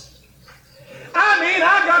 No, sir. I mean,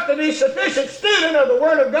 I got to be sufficient student of the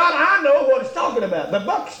Word of God. I know what it's talking about. The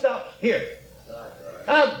buck stops here.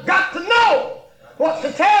 I've got to know what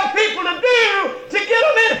to tell people to do to get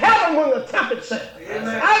them in heaven when the trumpet sounds.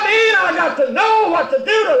 I mean, I got to know what to do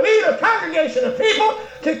to lead a congregation of people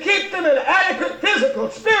to keep them in adequate physical,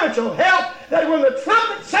 spiritual health, that when the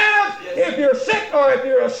trumpet sounds, if you're sick or if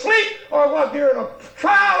you're asleep or if you're in a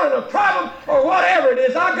trial or in a problem or whatever it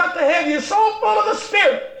is, I've got to have you so full of the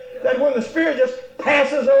Spirit that when the Spirit just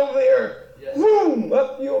passes over the earth, boom,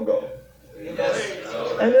 up you'll go. Yes.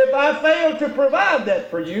 And if I fail to provide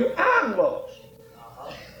that for you, I'm lost.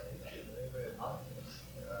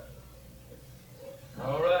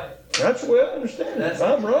 All right. That's the way I understand it. If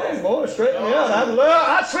I'm wrong, boy, straighten me out.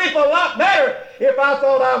 I'd sleep a lot better if I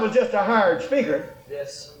thought I was just a hired speaker.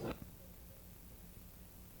 Yes.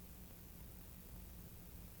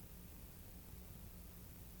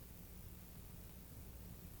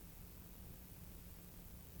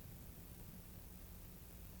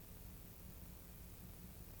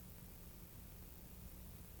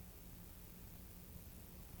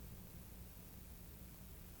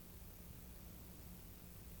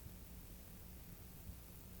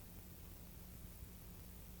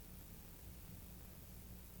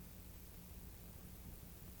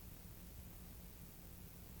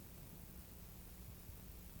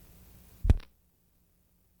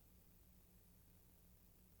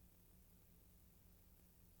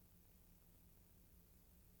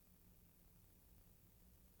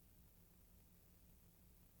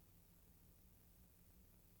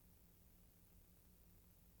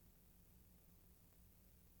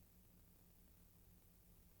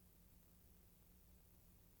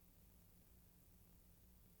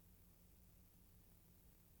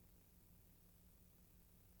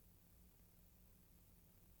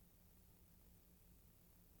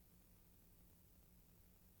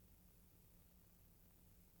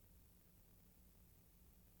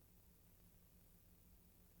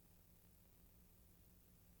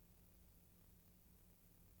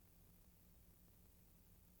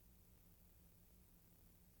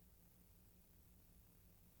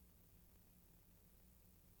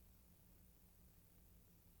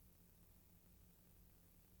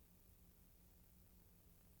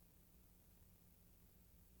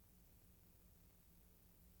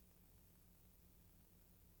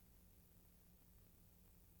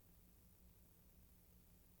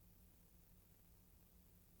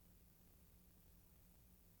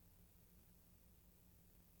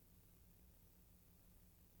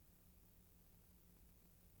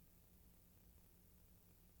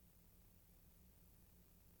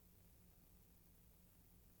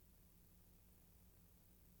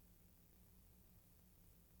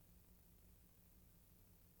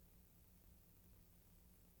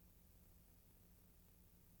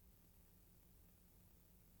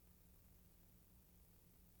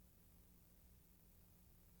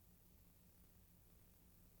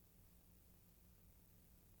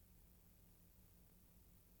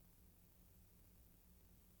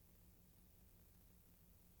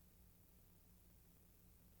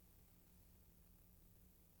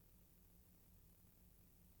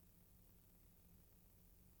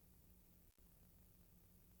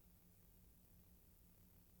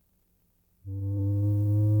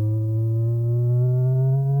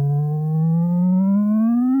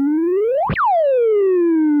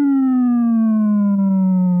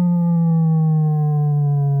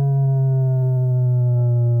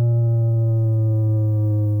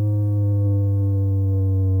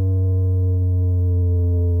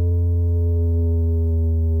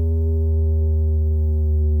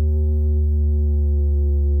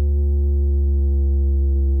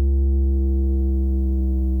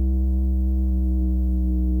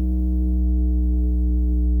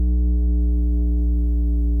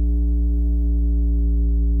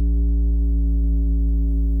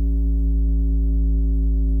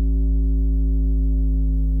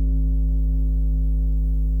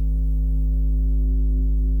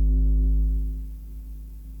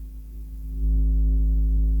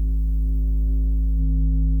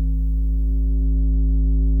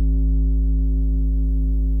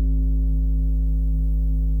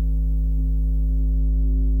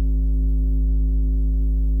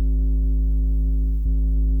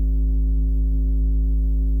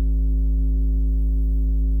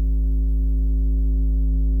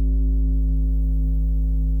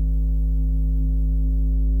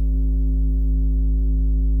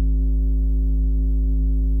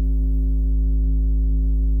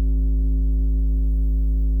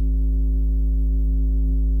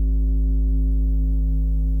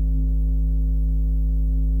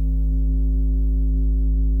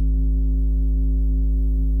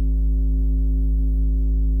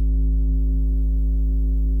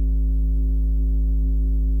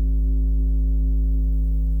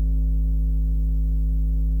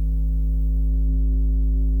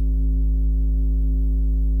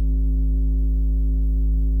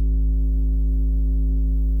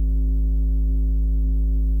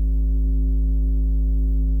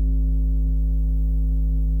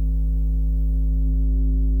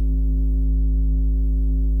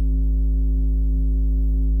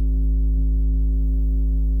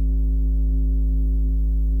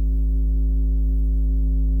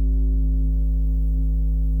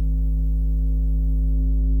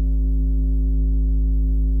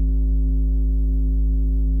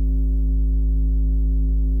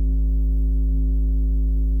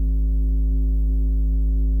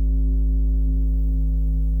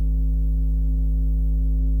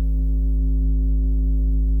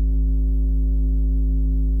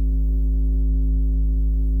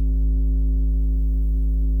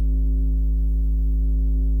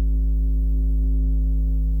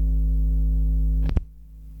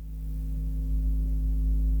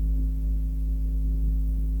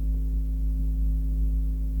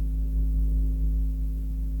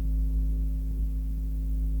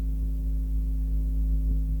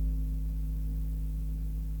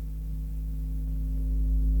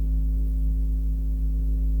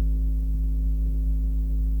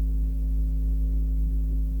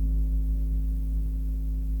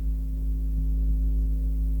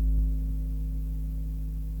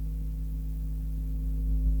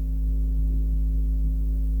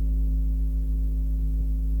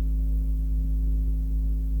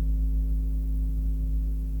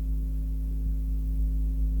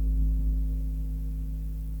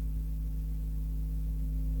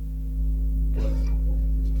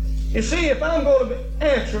 You see, if I'm going to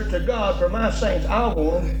answer to God for my saints, I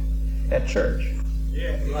want them at church.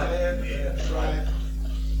 Yeah. That's right.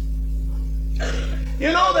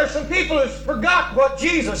 You know, there's some people who forgot what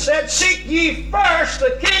Jesus said. Seek ye first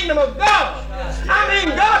the kingdom of God. I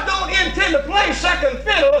mean, God don't intend to play second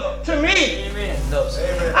fiddle to me. Amen.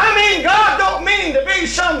 I mean, God don't mean to be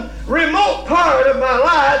some remote part of my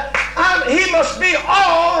life. He must be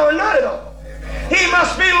all or none at all. He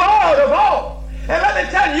must be Lord of all. And let me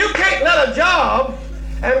tell you, you can't let a job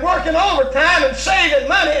and working overtime and saving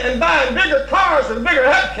money and buying bigger cars and bigger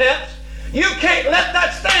hubcaps, you can't let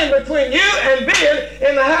that stand between you and being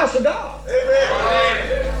in the house of God.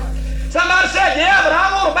 Amen. Somebody said, yeah, but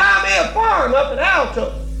I want to buy me a farm up in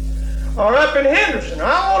Alto or up in Henderson. Or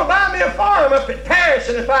I want to buy me a farm up at Paris,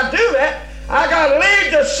 and if I do that, I got to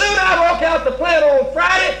leave just soon. I walk out the plant on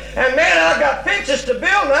Friday, and man, I got fences to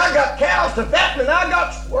build, and I got cows to fatten, and I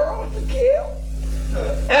got squirrels to kill.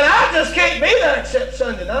 And I just can't be there except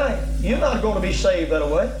Sunday night. You're not going to be saved that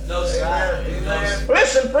way. No, sir. Amen.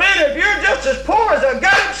 Listen, friend, if you're just as poor as a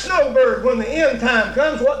goddamn snowbird when the end time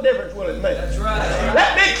comes, what difference will it make? That's right.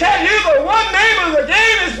 Let me tell you, the one name of the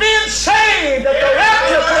game is being saved at the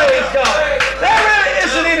rapture, praise God. There really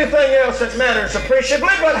isn't anything else that matters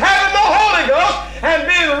appreciably but having the Holy Ghost and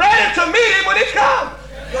being ready to meet Him when He comes.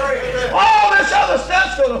 All this other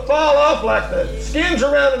stuff's going to fall off like the skins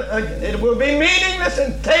around an onion. It will be meaningless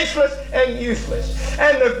and tasteless and useless.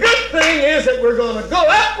 And the good thing is that we're going to go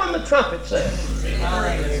up when the trumpet sounds.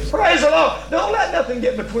 Praise the Lord. Don't let nothing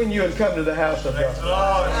get between you and come to the house of God.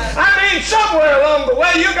 I mean, somewhere along the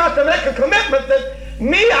way, you got to make a commitment that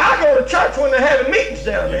I go to church when they're having meetings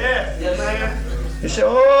down there. Yes, man. You say,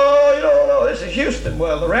 oh, you don't know, this is Houston.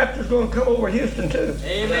 Well, the rapture's going to come over Houston, too.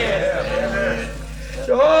 Amen.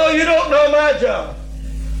 So, oh, you don't know my job.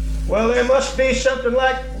 Well, there must be something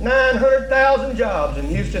like 900,000 jobs in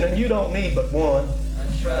Houston, and you don't need but one.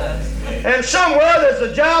 That's right. And somewhere there's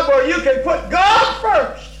a job where you can put God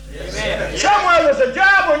first. Amen. Somewhere there's a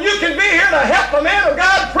job where you can be here to help the man of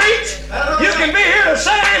God preach. You can be here to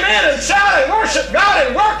say amen and shout and worship God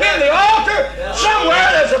and work in the altar. Somewhere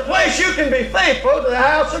there's a place you can be faithful to the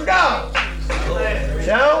house of God.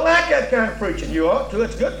 See, I don't like that kind of preaching. You ought to.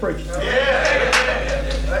 It's good preaching.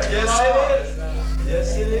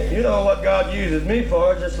 Yes, it is. You know what God uses me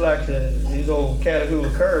for, just like these old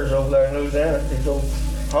Catahoula curs over there in Louisiana, these old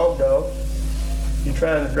hog dogs. You're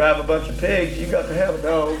trying to drive a bunch of pigs, you got to have a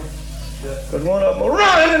dog. Because one of them will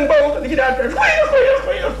run and bolt and get out there, squeal, squeal,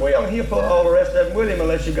 squeal, squeal, and he'll pull all the rest of them with him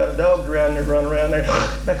unless you've got a dog around there, run around there,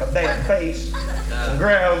 make a damn face, and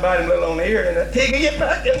growl and bite him a little on the ear, and that pig will get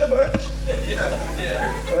back in the bunch.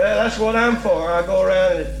 Well, that's what I'm for. I go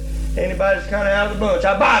around and if anybody's kind of out of the bunch,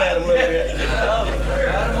 I bite at them a little bit.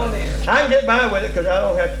 I can get by with it because I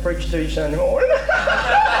don't have to preach to you Sunday morning.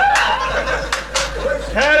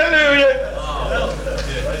 Hallelujah.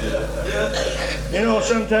 You know,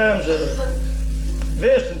 sometimes a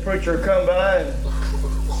visiting preacher will come by and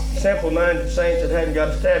simple-minded saints that hadn't got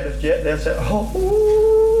established yet, they'll say,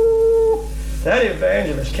 oh, that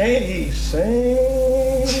evangelist, can't he sing?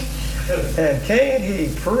 And can't he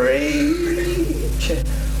preach?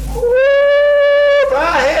 Woo, if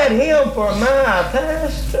I had him for my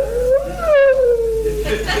pastor.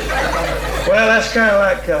 Well, that's kind of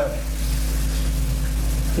like,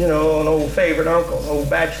 you know, an old favorite uncle, an old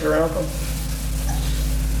bachelor uncle.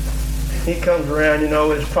 He comes around, you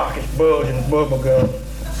know, his pockets bulging with bubble gum.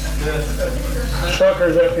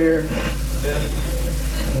 Suckers up here,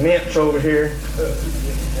 mints over here.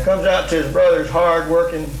 Comes out to his brother's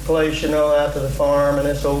hard-working place, you know, out to the farm, and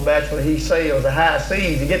this old bachelor, he sails the high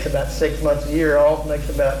seas. He gets about 6 months a year off, makes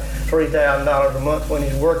about $3,000 a month when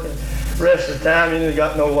he's working. The rest of the time, he's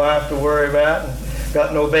got no wife to worry about, and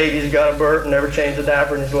got no babies, got a birth, and never changed a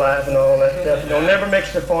diaper in his life and all that stuff. Never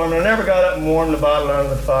mixed the formula, never got up and warmed the bottle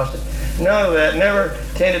under the faucet. None of that. Never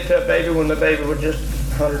tended to a baby when the baby was just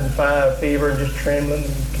 105 fever and just trembling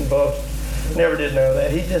and convulsed. Never did none of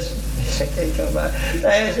that. He come by,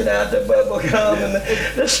 passing out the bubble gum and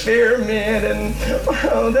the spearmint and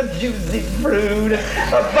the juicy fruit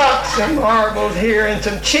and a box of marbles here and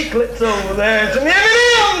some chiclets over there and some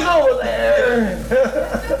M&M's over there.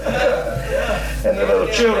 And the little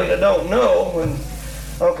children that don't know, when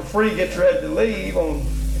Uncle Free gets ready to leave on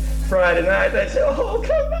Friday night, they say, oh,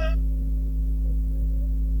 come back.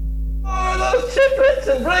 More of those chiclets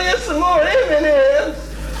and bring us some more M&M's.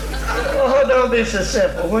 Oh, don't be so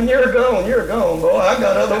simple. When you're gone, boy. I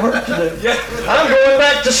got other work to do. I'm going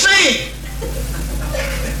back to sea.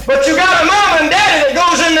 But you got a mom and daddy that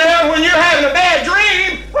goes in there when you're having a bad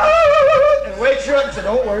dream and wakes you up and says,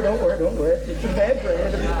 don't worry. It's a bad dream.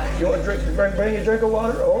 You want to drink, bring bring you a drink of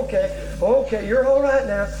water? Okay, you're all right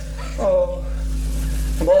now. Oh,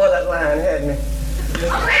 boy, that lion had me.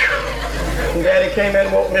 And Daddy came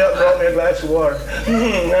in, woke me up, brought me a glass of water.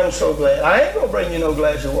 I'm so glad. I ain't gonna bring you no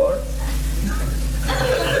glass of water.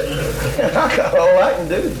 I got all I can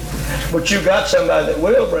do. But you got somebody that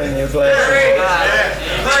will bring you a glass of water.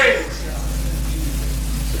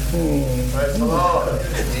 Praise the Lord.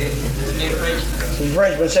 The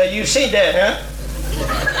Frenchman said, "You see that, huh?"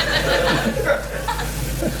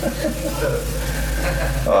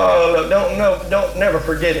 Oh, look, don't never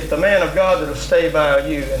forget it. The man of God that'll stay by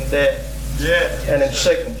you in death, and in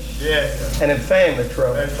sickness, and in family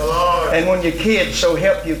trouble. Praise the Lord. And when your kids, so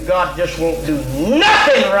help you, God just won't do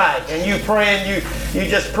nothing right. And you praying, you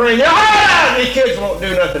just praying your heart out, and your kids won't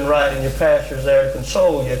do nothing right. And your pastor's there to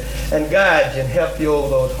console you and guide you and help you over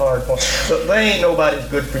those hard points. But they ain't nobody's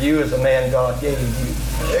good for you as the man God gave you.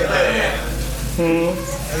 Amen.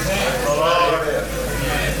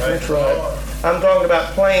 That's right. I'm talking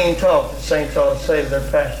about plain talk that saints ought to say to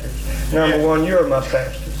their pastors. Number one, you're my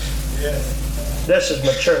pastors. This is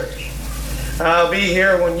my church. I'll be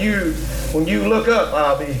here when you look up,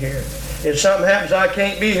 I'll be here. If something happens I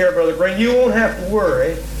can't be here, Brother Green, you won't have to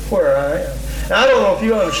worry where I am. Now, I don't know if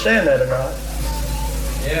you understand that or not.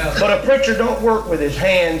 Yeah. But a preacher don't work with his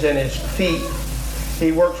hands and his feet.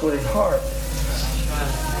 He works with his heart.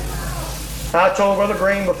 I told Brother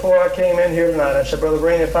Green before I came in here tonight, I said, Brother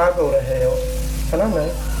Green, if I go to hell, and I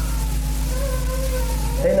know,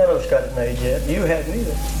 ain't none of us got it made yet. You hadn't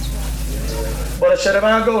either. But I said, if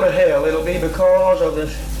I go to hell, it'll be because of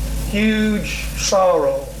this huge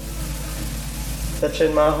sorrow that's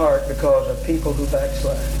in my heart because of people who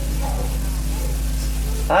backslide.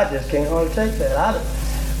 I just can't hardly take that.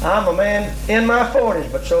 I'm a man in my 40s,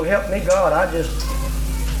 but so help me God, I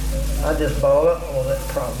just ball up on that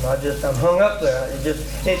problem. I'm hung up there. It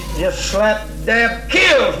just slap dab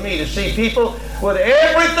kills me to see people with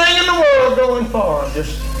everything in the world going for them,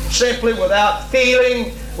 just simply without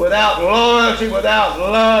feeling, without loyalty, without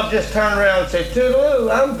love, just turn around and say, toodaloo,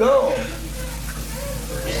 I'm gone.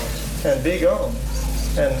 And be gone.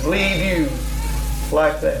 And leave you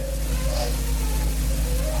like that.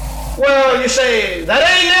 Well, you say, that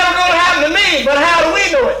ain't never going to happen to me, but how do we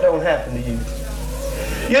know it don't happen to you?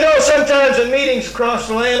 You know, sometimes in meetings across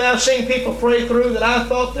the land, I've seen people pray through that I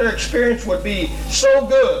thought their experience would be so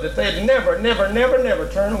good that they'd never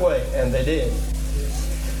turn away, and they did.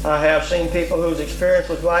 I have seen people whose experience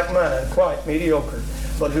was like mine, quite mediocre,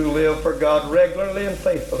 but who live for God regularly and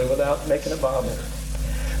faithfully without making a Bible.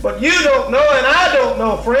 But you don't know, and I don't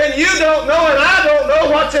know, friend. You don't know, and I don't know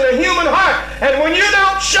what's in a human heart. And when you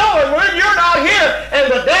don't show, and when you're not here, and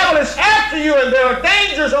the devil is after you, and there are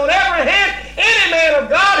dangers on every hand, any man of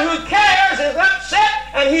God who cares is upset,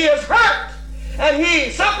 and he is hurt. And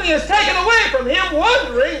something is taken away from him,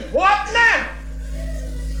 wondering, what now?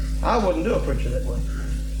 I wouldn't do a preacher that way.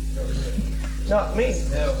 Not me.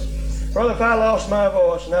 No. Brother, if I lost my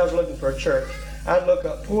voice and I was looking for a church, I'd look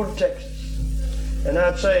up Port Texas. And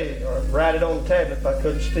I'd say, or write it on the tablet if I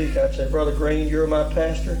couldn't speak, I'd say, Brother Green, you're my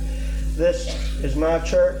pastor. This is my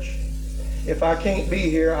church. If I can't be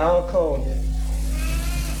here, I'll call you.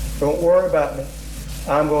 Don't worry about me.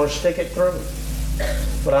 I'm going to stick it through.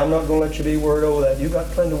 But I'm not going to let you be worried over that. You've got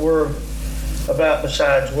plenty to worry about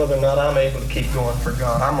besides whether or not I'm able to keep going for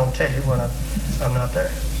God. I'm going to tell you when I'm not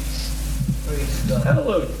there.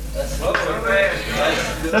 Hallelujah.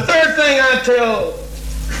 The third thing I tell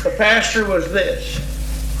the pastor was this: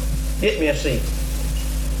 get me a seat.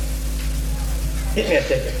 Get me a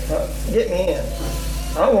ticket. Get me in.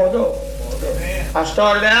 I want to go. I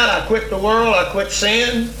started out, I quit the world, I quit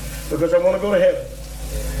sin because I want to go to heaven.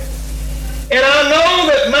 And I know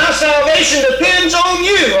that my salvation depends on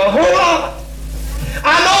you a whole lot.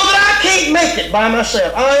 I know that I can't make it by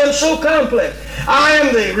myself. I am so complex. I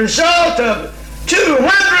am the result of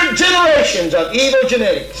 200 generations of evil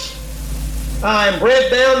genetics. I am bred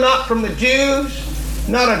down not from the Jews,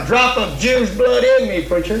 not a drop of Jews' blood in me,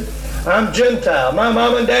 preacher. I'm Gentile. My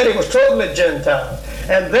mom and daddy was totally Gentile.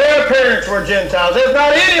 And their parents were Gentiles. There's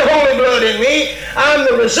not any holy blood in me. I'm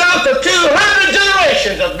the result of 200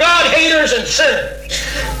 generations of God-haters and sinners.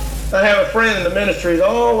 I have a friend in the ministry who's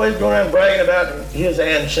always going around bragging about his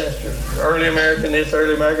ancestors. Early American this,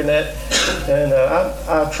 early American that. And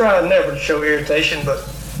I try never to show irritation, but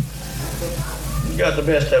he got the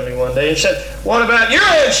best of me one day. He said, what about your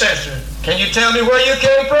ancestors? Can you tell me where you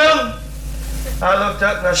came from? I looked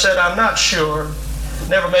up and I said, I'm not sure.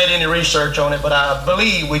 Never made any research on it, but I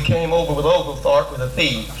believe we came over with Oglethorpe with the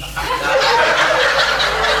thieves.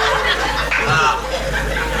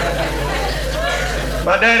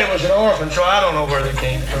 My daddy was an orphan, so I don't know where they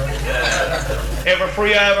came from. Every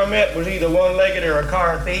free I ever met was either one-legged or a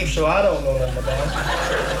car thief, so I don't know nothing about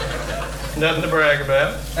it. Nothing to brag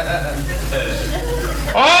about.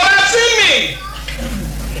 All that's in me.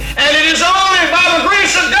 And it is only by the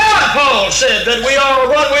grace of God, Paul said, that we are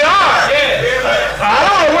what we are. I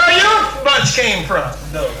don't know where your bunch came from.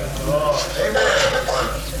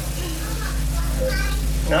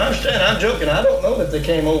 Now, I understand, I'm joking. I don't know that they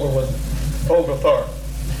came over with Oglethorpe.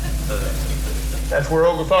 That's where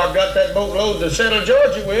Oglethorpe got that boatload to settle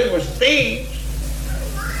Georgia with, was thieves.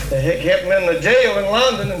 They kept them in the jail in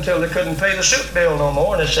London until they couldn't pay the suit bill no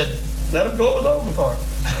more, and they said, let them go with Oglethorpe.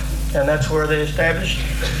 And that's where they established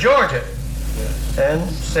Georgia. And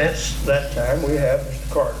since that time, we have Mr.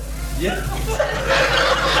 Carter. Yeah.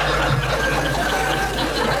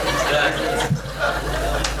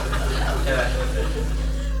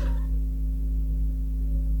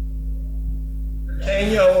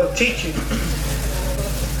 And I want to teach you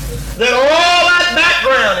that all that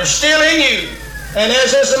background is still in you. And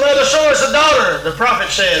as is the mother, so is the daughter, the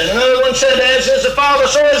prophet said. And another one said, as is the father,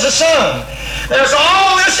 so is the son. There's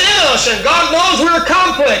all this in us, and God knows we're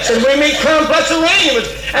complex, and we meet complex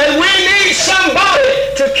arrangements, and we need somebody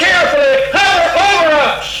to carefully hover over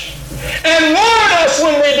us and warn us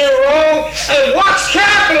when we do wrong, and watch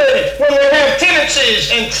carefully when we have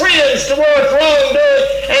tendencies and trends towards wrongdoing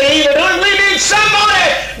and evildoing. We need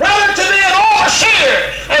somebody, brother, to be an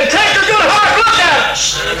overseer and take a good hard look at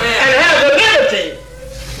us. Amen. And have the liberty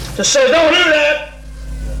to say, don't do that.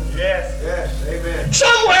 Yes, amen.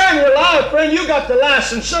 Somewhere in your life, friend, you got to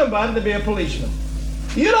license somebody to be a policeman.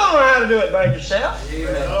 You don't know how to do it by yourself.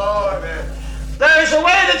 Amen. Oh, amen. There's a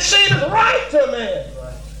way that seemeth right to a man,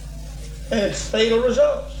 and its fatal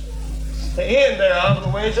results. The end thereof are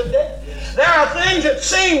the ways of death. There are things that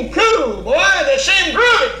seem cool, boy, they seem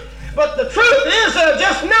groovy, but the truth is they'll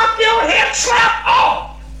just knock your head slap off.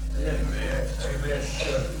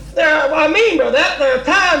 I mean by that, there are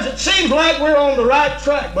times it seems like we're on the right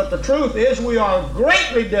track, but the truth is we are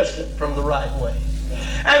greatly distant from the right way.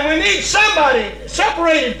 And we need somebody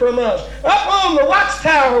separated from us, up on the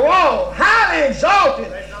watchtower wall, highly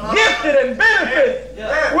exalted, gifted and benefited,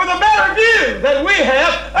 with a better view than we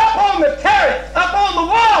have, up on the terrace, up on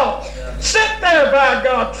the wall. Sit there, by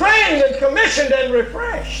God, trained and commissioned and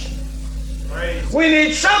refreshed. We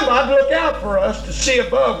need somebody to look out for us to see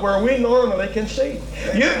above where we normally can see.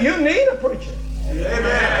 You need a preacher.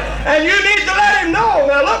 Amen. And you need to let him know.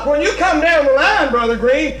 Now look, when you come down the line, Brother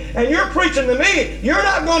Green, and you're preaching to me, you're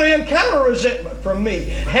not going to encounter resentment from me.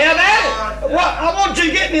 Have at it. Well, I want you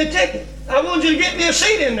to get me a ticket. I want you to get me a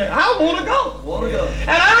seat in there. I want to go. And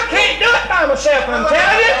I can't do it by myself, I'm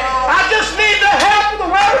telling you. I just need the help of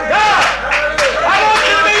the Word of God. I want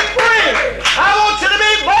you to be free. I want you to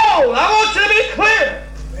be bold. I want you to be clear.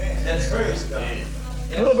 That's great.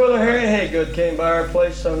 Little Brother Harry Haygood came by our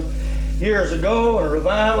place some years ago in a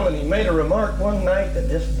revival, and he made a remark one night that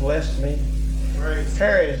just blessed me.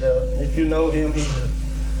 Harry, if you know him, he's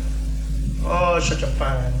such a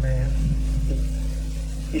fine man.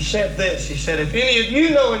 He said this, he said, if any of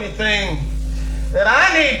you know anything that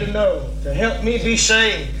I need to know to help me be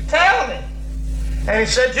saved, tell me. And he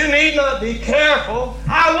said, you need not be careful.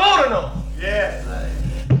 I want to know. Yeah.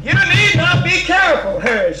 You need not be careful,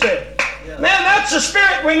 Harry said. Yeah. Man, that's the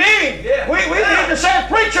spirit we need. Yeah. We need to say,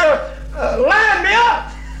 preacher, line me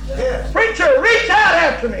up. Yeah. Preacher, reach out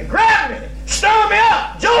after me, grab me, stir me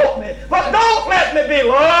up, jolt me, but don't let me be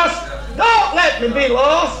lost. Don't let me be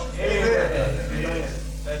lost. Amen.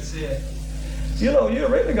 That's it. You know, you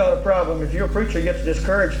really got a problem if your preacher gets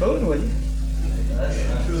discouraged fooling with you.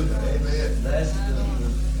 That's true. That's true.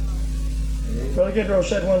 Brother Gidrow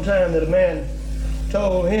said one time that a man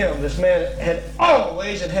told him this man had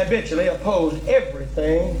always and habitually opposed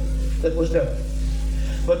everything that was done.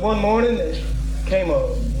 But one morning there came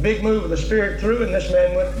a big move of the Spirit through, and this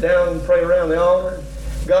man went down and prayed around the altar,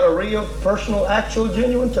 got a real, personal, actual,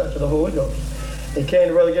 genuine touch of the Holy Ghost. He came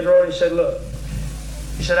to Brother Gidrow and he said, look,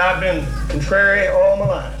 he said, I've been contrary all my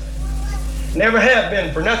life. Never have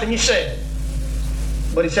been for nothing you said.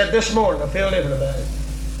 But he said, this morning I feel different about it.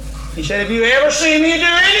 He said, if you ever see me do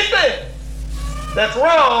anything that's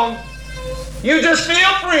wrong, you just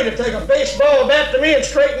feel free to take a baseball bat to me and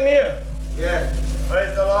straighten me up. Yeah.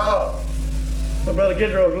 Praise the Lord. But Brother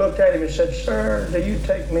Gidrow looked at him and said, sir, do you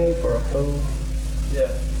take me for a fool?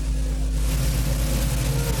 Yeah.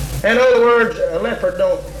 In other words, a leopard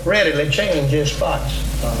don't readily change his spots.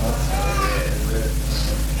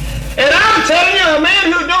 And I'm telling you, a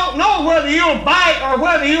man who don't know whether you'll bite or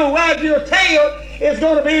whether you'll wag your tail is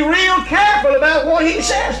going to be real careful about what he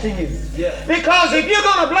says to you. Yeah. Because if you're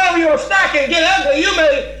going to blow your stack and get ugly,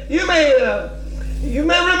 you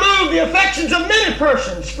may remove the affections of many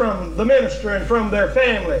persons from the minister and from their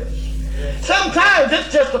families. Sometimes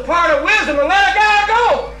it's just a part of wisdom to let a guy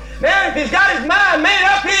go. Man, if he's got his mind made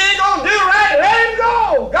up, he ain't going to do right, let him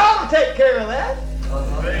go. God will take care of that.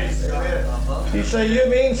 You say, you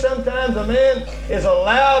mean sometimes a man is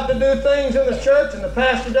allowed to do things in the church and the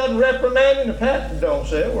pastor doesn't reprimand him, the pastor don't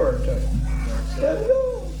say a word to him. Let him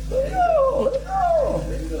go. Let him go.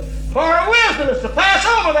 Let him go. Part of wisdom is to pass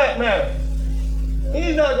over that matter.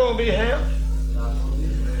 He's not going to be helped.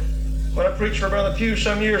 When I preached for Brother Pugh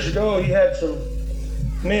some years ago, he had some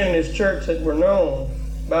men in his church that were known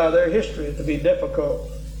by their history to be difficult.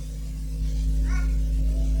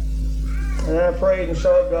 And I prayed and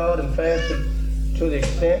sought God and fasted to the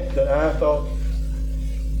extent that I thought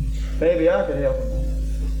maybe I could help them.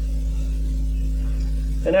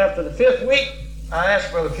 And after the 5th week, I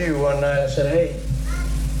asked Brother Pugh one night, I said, hey,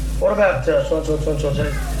 what about so-and-so?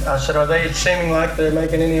 I said, are they seeming like they're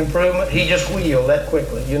making any improvement? He just wheeled that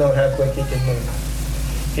quickly. You know how quick he can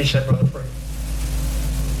move. He said, Brother Freed,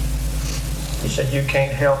 he said, you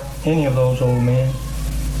can't help any of those old men.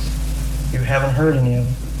 You haven't heard any of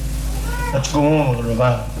them. Let's go on with the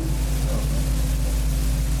revival.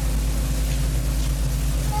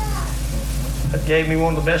 That gave me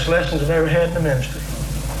one of the best lessons I've ever had in the ministry.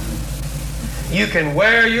 You can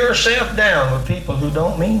wear yourself down with people who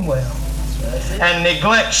don't mean well and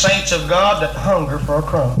neglect saints of God that hunger for a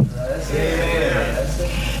crumb.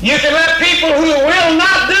 You can let people who will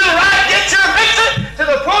not do right get your victory to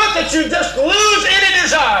the point that you just lose any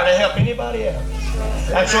desire to help anybody else.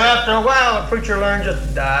 And so after a while, the preacher learned just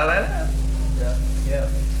to dial that out.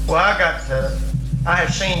 Well, I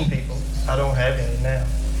have seen people, I don't have any now,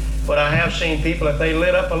 but I have seen people, if they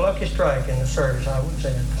lit up a Lucky Strike in the service, I would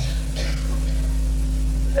say it.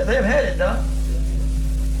 They've had it done.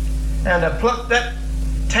 And to pluck that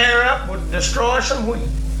tear up would destroy some wheat.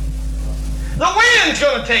 The wind's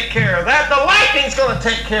going to take care of that. The lightning's going to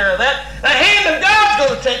take care of that. The hand of God's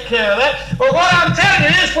going to take care of that. But what I'm telling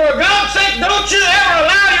you is, for God's sake, don't you ever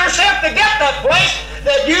allow yourself to get that place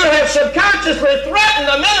that you have subconsciously threatened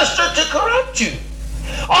the minister to correct you.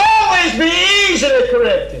 Always be easily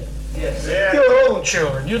corrected. Yes. Your own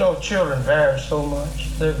children. You know, children vary so much.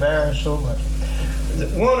 They vary so much.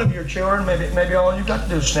 One of your children, maybe all you got to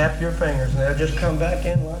do is snap your fingers and they'll just come back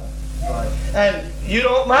in line. Right. And you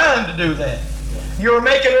don't mind to do that. You're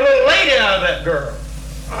making a little lady out of that girl.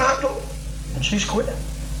 And she's quit.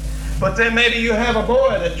 But then maybe you have a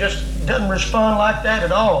boy that just doesn't respond like that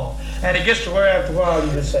at all. And it gets to where after a while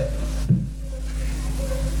you just say,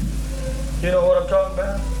 you know what I'm talking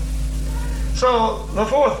about? So the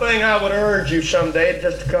 4th thing I would urge you someday,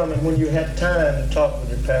 just to come and when you had time to talk with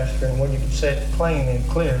your pastor and when you could say it plainly and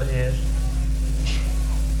clearly, is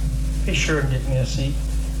be sure and get me a seat.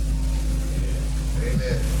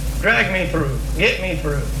 Amen. Drag me through. Get me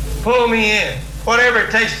through. Pull me in. Whatever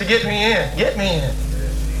it takes to get me in. Get me in.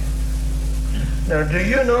 Now, do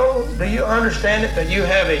you understand it that you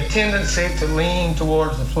have a tendency to lean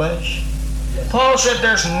towards the flesh? Paul said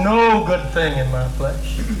there's no good thing in my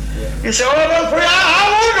flesh. You say, I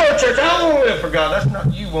want to go to church. I want to live for God. That's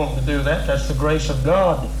not you wanting to do that. That's the grace of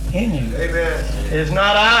God in you. Amen. It is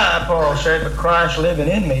not I, Paul said, but Christ living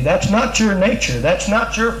in me. That's not your nature. That's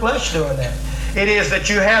not your flesh doing that. It is that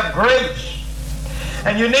you have grace.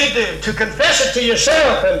 And you need to confess it to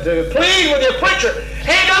yourself and to plead with your preacher.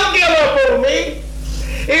 Hey, don't give up on me.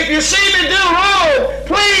 If you see me do wrong,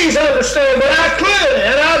 please understand that I clearly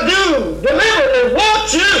and I do deliberately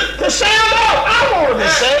want you to stand up. I want to be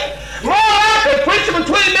saved. More likely, preaching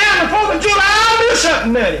between now and the 4th of July, I'll do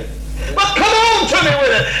something at it. But come on to me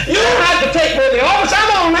with it. You don't have to take me in the office. I'm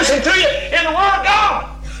going to listen to you in the Word of God.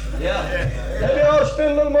 Yeah. Maybe I ought to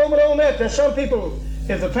spend a little moment on that. There's some people,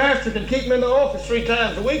 if the pastor can keep them in the office 3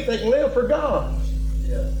 times a week, they can live for God.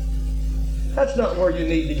 Yeah. That's not where you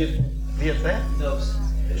need to get that. No.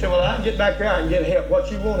 Say, well, I can get back there, I can get help. What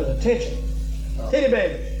you want is attention. Titty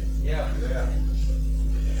baby. Yeah.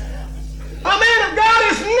 A man of God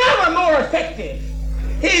is never more effective.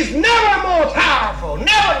 He's never more powerful,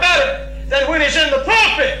 never better than when he's in the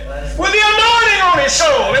pulpit with the anointing on his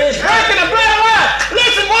soul and he's breaking the bread of life.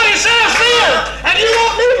 Listen what he says then. And you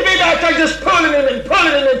don't need to be back there just pulling him and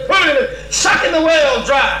pulling him and pulling him, sucking the well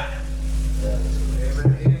dry.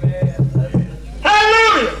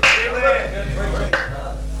 Hallelujah.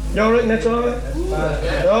 Y'all reckon that's all right?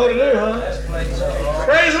 Y'all to do, huh?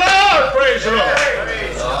 Praise the Lord. Praise the Lord.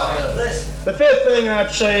 The 5th thing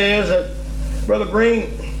I'd say is that, Brother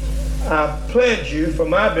Green, I pledge you for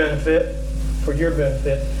my benefit for your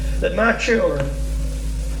benefit, that my children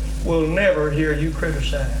will never hear you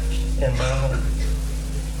criticized in my home.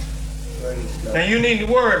 Now you need to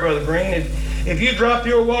worry, Brother Green, if you drop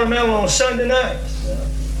your watermelon on Sunday night,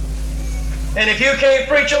 and if you can't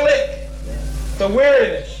preach a lick, the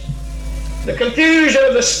weariness, the confusion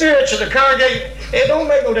of the spirits of the congregation, it don't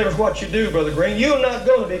make no difference what you do, Brother Green. You're not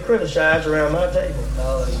going to be criticized around my table.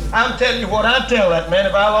 I'm telling you what I'd tell that man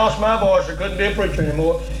if I lost my voice or couldn't be a preacher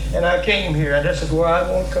anymore, and I came here, and this is where I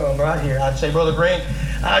want to come, right here. I'd say, Brother Green,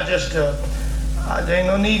 there ain't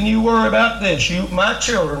no need you worry about this. My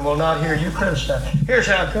children will not hear you criticize. Here's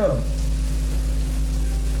how it comes.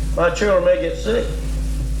 My children may get sick.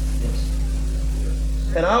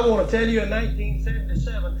 And I want to tell you in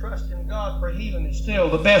 1977, trusting God for healing is still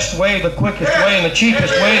the best way, the quickest way, and the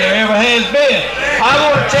cheapest way there ever has been. I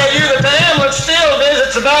want to tell you that the ambulance still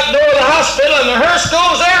visits the back door of the hospital, and the hearse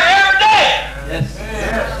goes there every day.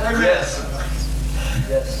 Yes.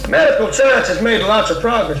 Medical science has made lots of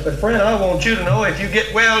progress, but friend, I want you to know if you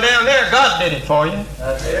get well down there, God did it for you.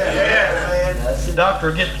 That's it. The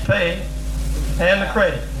doctor gets paid and the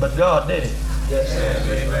credit, but God did it.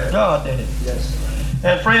 Yes. God did it. Yes.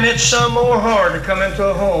 And friend, it's some more hard to come into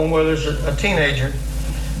a home where there's a teenager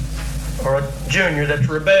or a junior that's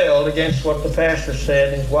rebelled against what the pastor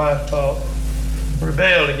said and his wife taught.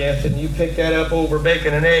 Rebelled against it, and you pick that up over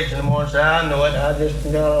bacon and eggs in the morning and say, I know it, I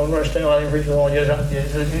don't understand why they reach on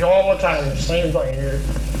you. All the time, the same thing.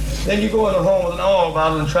 Then you go in the home with an oil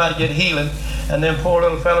bottle and try to get healing, and then poor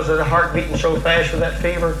little fellows that are heart beating so fast with that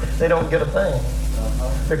fever, they don't get a thing.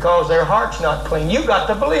 Because their heart's not clean. You got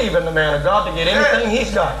to believe in the man of God to get anything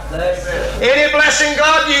he's got. Any blessing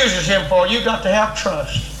God uses him for, you got to have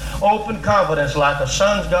trust. Open confidence like a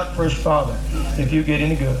son's got for his father if you get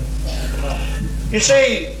any good. You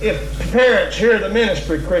see, if parents hear the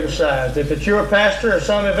ministry criticized, if it's your pastor or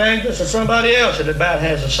some evangelist or somebody else, it about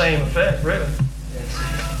has the same effect, really.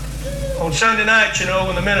 On Sunday night, you know,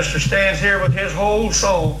 when the minister stands here with his whole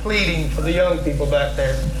soul pleading for the young people back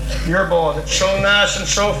there, your boy that's so nice and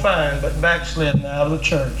so fine, but backslidden out of the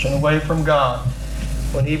church and away from God,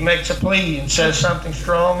 when he makes a plea and says something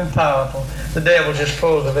strong and powerful, the devil just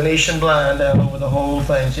pulls a Venetian blind down over the whole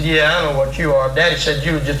thing. He said, yeah, I know what you are. Daddy said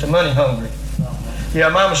you were just a money hungry. Yeah,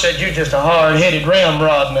 Mama said you just a hard-headed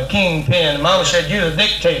ramrod and a kingpin. Mama said you're a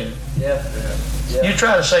dictator. Yeah. You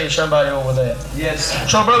try to save somebody over that. Yes.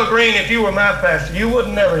 So, Brother Green, if you were my pastor, you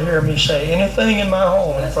wouldn't never hear me say anything in my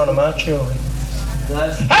home in front of my children.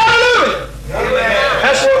 Hallelujah! Amen.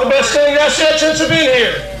 That's one of the best things I said since I've been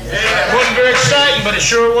here. It wasn't very exciting, but it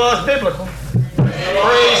sure was biblical.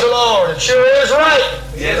 Praise the Lord. It sure is right.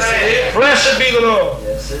 Yes, it is. Blessed be the Lord.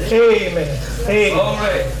 Yes, it is. Amen. Amen. All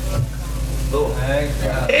right. Lord, thank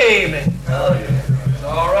God. Amen.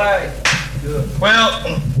 All right. Good. Well,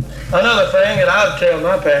 another thing that I would tell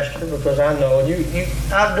my pastor, because I know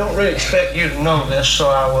I don't really expect you to know this, so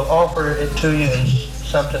I will offer it to you as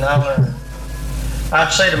something I learned.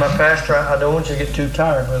 I'd say to my pastor, I don't want you to get too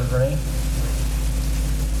tired, Brother Green.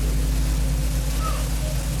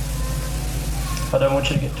 I don't want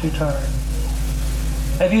you to get too tired.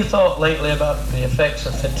 Have you thought lately about the effects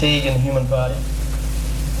of fatigue in the human body?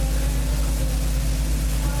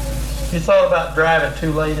 You thought about driving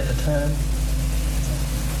too late at a time?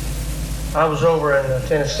 I was over in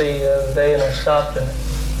Tennessee the other day, and I stopped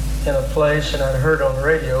in a place, and I'd heard on the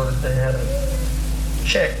radio that they had a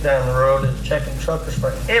check down the road that's checking truckers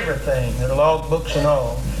for everything, their log books and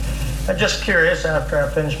all. I'm just curious, after I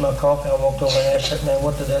finished my coffee, I walked over and asked that man,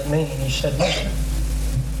 what did that mean? He said, listen,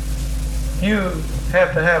 you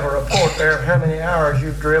have to have a report there of how many hours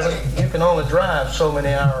you've driven. You can only drive so many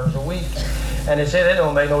hours a week. And he said, it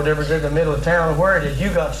don't make no difference in the middle of town where it is.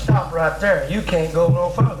 You got to stop right there. You can't go no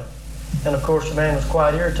further. And of course, the man was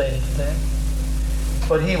quite irritated at that.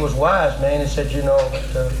 But he was wise, man. He said, you know,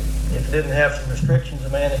 that if it didn't have some restrictions, the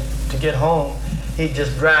man, to get home, he'd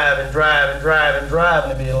just drive and drive and drive and drive,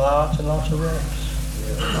 and there'd be lots and lots of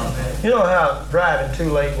wrecks. You know how driving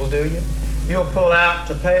too late will do you? You'll pull out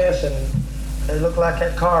to pass, and it look like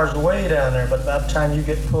that car's way down there, but by the time you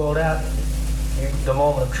get pulled out, the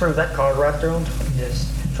moment of truth, that car's right there on top.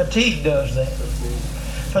 Yes. Fatigue does that.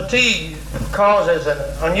 Fatigue causes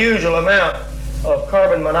an unusual amount of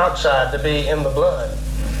carbon monoxide to be in the blood.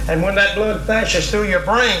 And when that blood passes through your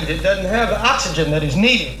brain, it doesn't have the oxygen that is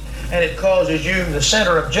needed, and it causes you, the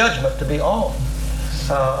center of judgment, to be off.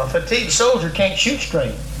 A fatigued soldier can't shoot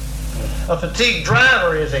straight. A fatigued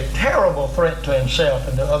driver is a terrible threat to himself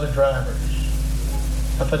and to other drivers.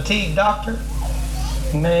 A fatigued doctor?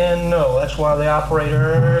 Man, no. That's why they operate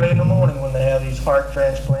early in the morning when they have these heart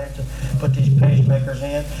transplants and put these pacemakers pacemakers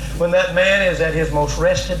in, when that man is at his most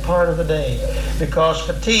rested part of the day, because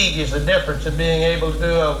fatigue is the difference in being able to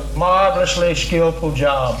do a marvelously skillful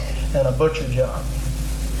job and a butcher job.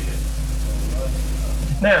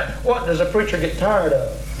 Now, what does a preacher get tired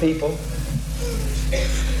of, people?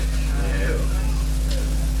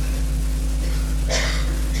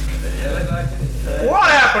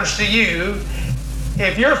 What happens to you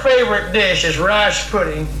if your favorite dish is rice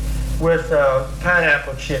pudding with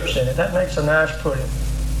pineapple chips in it? That makes a nice pudding.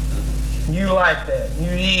 You like that.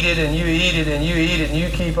 You eat it and you eat it and you eat it and you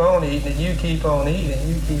keep on eating it. You keep on eating it and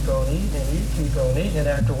you keep on eating it and you keep on eating it.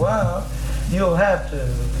 After a while, you'll have to.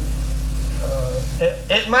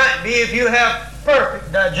 It might be if you have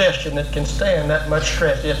perfect digestion that can stand that much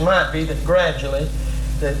stress. It might be that gradually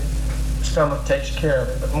the stomach takes care of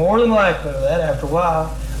it. But more than likely that after a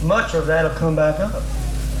while, much of that will come back up.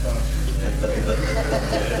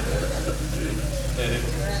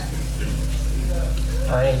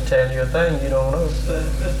 I ain't telling you a thing you don't know.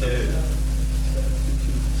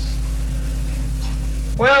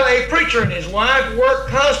 Well, a preacher and his wife work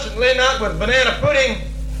constantly, not with banana pudding,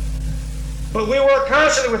 but we work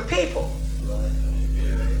constantly with people.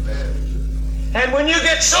 And when you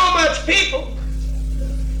get so much people,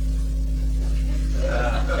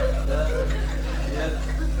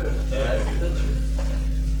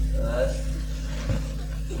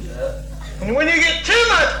 and when you get too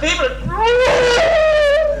much people,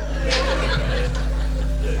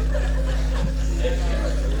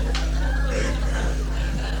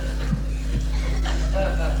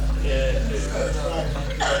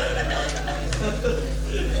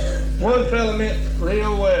 one fella meant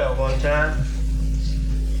real well one time.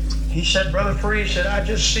 He said, Brother Free, he said, I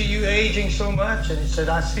just see you aging so much. And he said,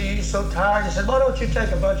 I see you so tired. He said, why don't you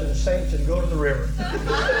take a bunch of the saints and go to the river?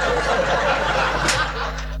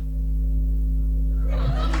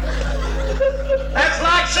 That's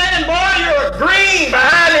like saying, boy, you're green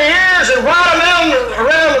behind the ears and watermelon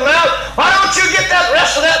around the mouth. Why don't you get that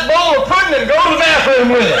rest of that bowl of pudding and go to the bathroom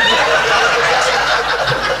with it?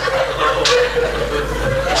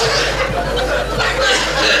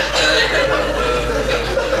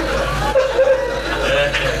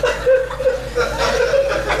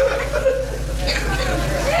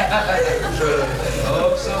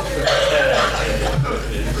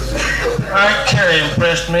 Ike Terry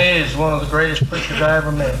impressed me as one of the greatest preachers I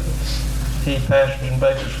ever met. He pastors in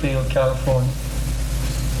Bakersfield, California.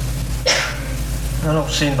 I don't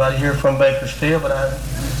see anybody here from Bakersfield, but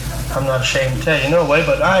I'm not ashamed to tell you no way,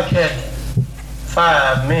 but Ike had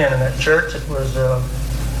 5 men in that church. It was,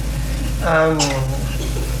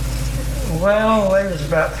 well, they was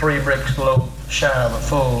about 3 bricks load, shy of a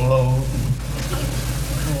full load.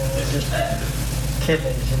 Just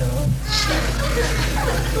kidneys, you know.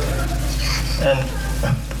 And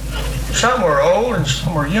some were old and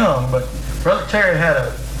some were young, but Brother Terry had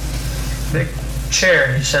a big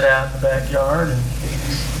chair he set out in the backyard, and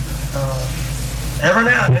every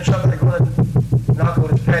now and then somebody would go and knock on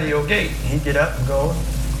his patio gate. He'd get up and go, and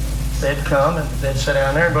they'd come and they'd sit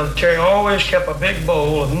down there. And Brother Terry always kept a big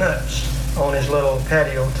bowl of nuts on his little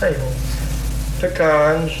patio table.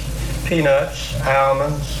 Pecans, peanuts,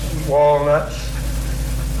 almonds, walnuts,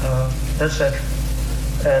 etc.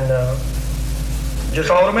 And just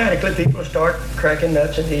automatically people would start cracking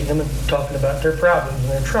nuts and eating them and talking about their problems and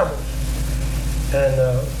their troubles. And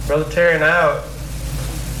Brother Terry and I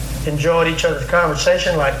enjoyed each other's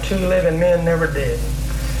conversation like 2 living men never did.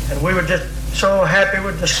 And we were just so happy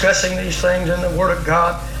with discussing these things in the Word of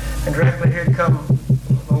God. And directly here'd come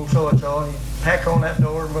old so-and-so, and he'd pack on that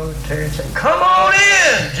door, and Brother Terry would say, "Come on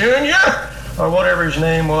in, Junior," or whatever his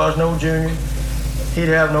name was, no Junior. He'd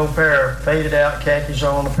have no pair of faded out khakis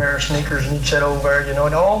on, a pair of sneakers, and he'd sit over there, you know,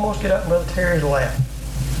 and almost get up in Brother Terry's lap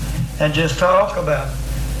and just talk about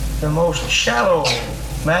the most shallow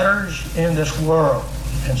matters in this world,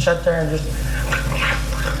 and sit there and just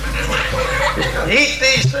eat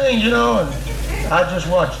these things, you know, and I just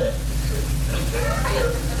watched that.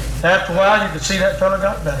 After a while, you could see that fellow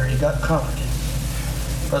got better. He got confident.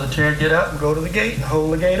 Brother Terry'd get up and go to the gate and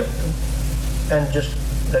hold the gate open, and just,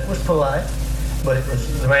 that was polite. But it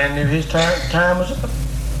was, the man knew his time was up.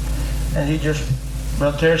 And he just,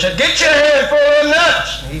 Brother Terry said, "Get your handful of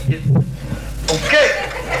nuts." And he'd get, okay,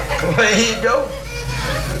 away he'd go.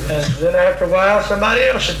 And then after a while, somebody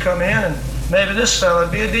else would come in, and maybe this fellow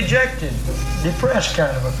would be a dejected, depressed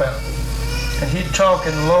kind of a fellow. And he'd talk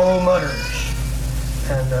in low mutters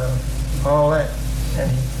and all that. And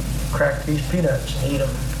he'd crack these peanuts and eat them.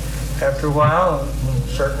 After a while, a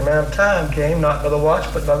certain amount of time came, not by the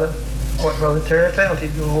watch, but by what Brother Terry felt.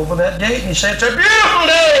 He'd go over that gate and he'd say, "It's a beautiful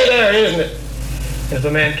day there, isn't it?" As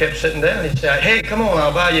the man kept sitting down, he'd say, hey, come on,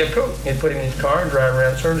 I'll buy you a Coke. He'd put him in his car and drive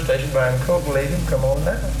around the service station, buy him a Coke and leave him, come on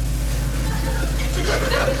down.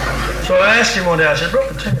 So I asked him one day, I said,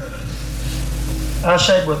 Brother Terry, I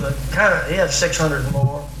said, he had 600 and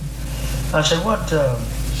more. I said,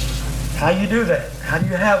 how you do that? How do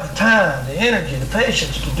you have the time, the energy, the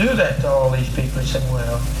patience to do that to all these people? He said,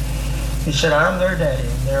 he said, I'm their daddy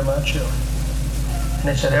and they're my children. And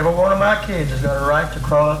he said, every one of my kids has got a right to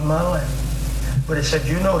crawl up in my lap. But he said,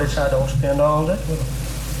 you notice I don't spend all day with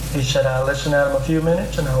them. He said, I listen at them a few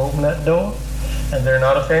minutes and I open that door and they're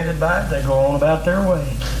not offended by it. They go on about their way.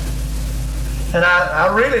 And I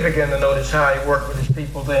really began to notice how he worked with his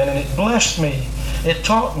people then, and it blessed me. It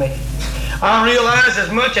taught me. I realized as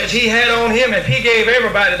much as he had on him, if he gave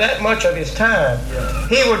everybody that much of his time,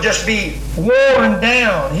 he would just be worn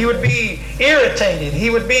down. He would be irritated.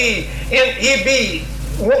 He'd be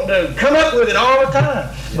wanting to come up with it all the time.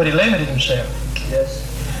 But he limited himself.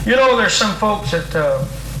 Yes. You know, there's some folks that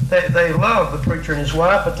they love the preacher and his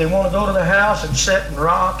wife, but they want to go to the house and sit and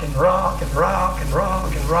rock and rock and rock and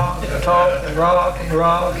rock and rock and talk and rock and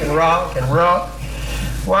rock and rock and rock.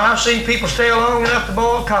 Well, I've seen people stay long enough to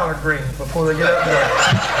boil collard greens before they get up there.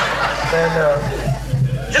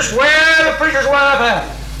 And just wear the preacher's wife out.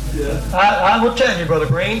 Yeah. I will tell you, Brother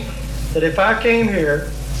Green, that if I came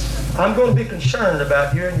here, I'm going to be concerned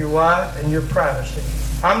about you and your wife and your privacy.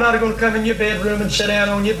 I'm not going to come in your bedroom and sit down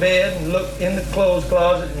on your bed and look in the clothes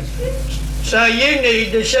closet and say, you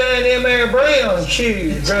need to shine them Air Brown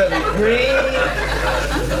shoes, Brother Green.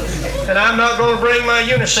 And I'm not going to bring my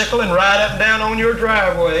unicycle and ride up and down on your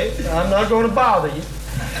driveway. I'm not going to bother you.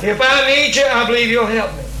 If I need you, I believe you'll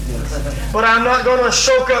help me. But I'm not going to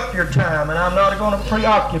soak up your time, and I'm not going to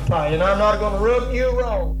preoccupy you, and I'm not going to rub you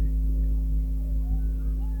wrong.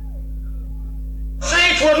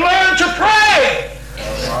 Saints would learn to pray.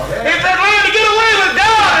 If they'd learn to get away with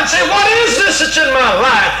God and say, what is this that's in my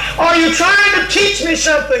life? Are you trying to teach me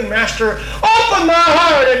something, Master? Open my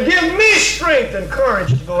heart and give me strength and courage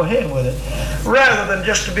to go ahead with it, rather than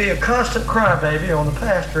just to be a constant crybaby on the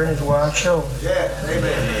pastor and his wife's shoulders. Yeah,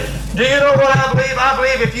 amen. Do you know what I believe? I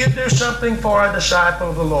believe if you do something for a disciple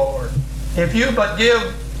of the Lord, if you but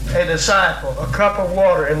give a disciple a cup of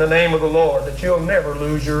water in the name of the Lord, that you'll never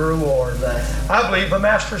lose your reward. I believe the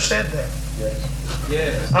Master said that. Yes.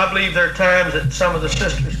 Yes. I believe there are times that some of the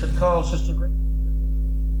sisters could call Sister Green.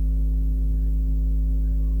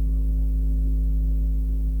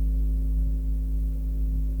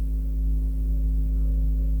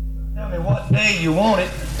 Tell me what day you want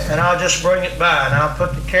it, and I'll just bring it by, and I'll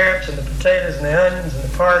put the carrots and the potatoes and the onions and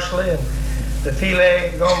the parsley and the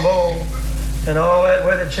filet gumbo and all that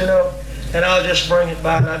with it, you know, and I'll just bring it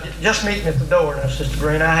by. Now, just meet me at the door now, Sister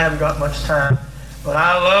Green. I haven't got much time. But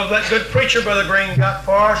I love that good preacher Brother Green got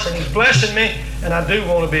for us, and he's blessing me, and I do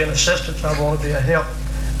want to be an assistance. I want to be a help.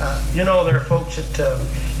 You know, there are folks that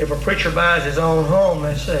if a preacher buys his own home,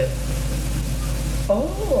 they say,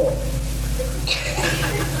 oh,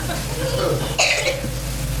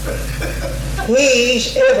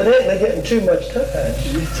 he's evidently getting too much time.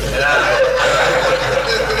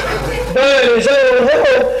 Buying his own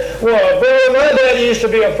home. Well, boy, my daddy used to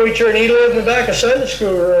be a preacher, and he lived in the back of Sunday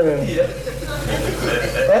school room.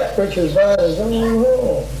 That preacher's buying his own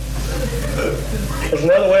home. There's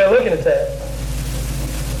another way of looking at that.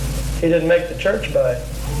 He didn't make the church buy it.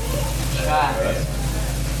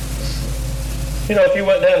 You know, if you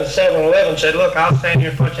went down to 7-Eleven and said, look, I'll stand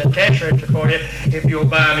here and put that cash register for you if you'll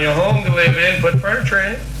buy me a home to live in, put furniture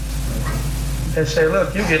in it. They say,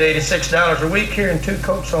 look, you get $86 a week here and 2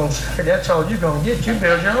 coats on Saturday. That's all you're going to get. You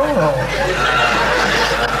build your own home.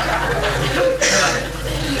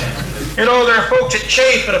 You know, there are folks that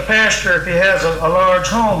chafe at a pastor if he has a large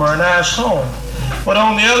home or a nice home. But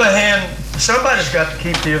on the other hand, somebody's got to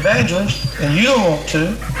keep the evangelist, and you don't want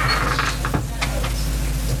to.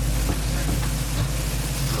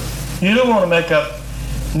 You don't want to make up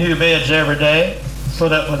new beds every day,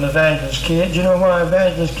 put up with an evangelist kid. You know why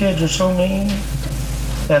evangelist kids are so mean?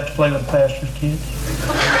 They have to play with the pastor's kids.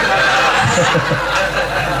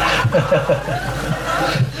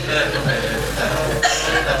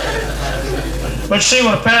 But see,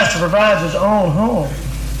 when a pastor provides his own home,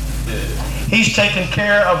 he's taking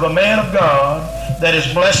care of the man of God that is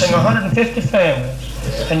blessing 150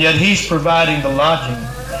 families, and yet he's providing the lodging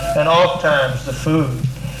and oftentimes the food.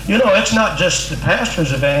 You know, it's not just the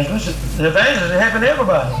pastor's evangelist. The evangelist is helping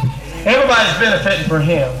everybody. Everybody's benefiting from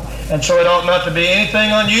him. And so it ought not to be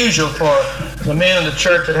anything unusual for the men in the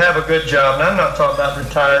church that have a good job. And I'm not talking about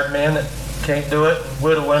retired men that can't do it,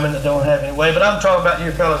 widow women that don't have any way, but I'm talking about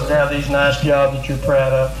you fellas that have these nice jobs that you're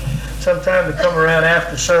proud of. Sometimes they come around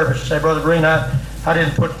after service and say, Brother Green, I I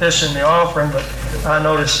didn't put this in the offering, but I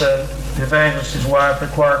noticed the evangelist's wife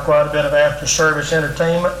required quite a bit of after-service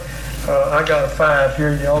entertainment. I got a 5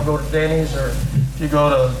 here. Y'all go to Denny's, or if you go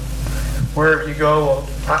to wherever you go. Well,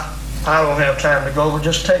 I don't have time to go, but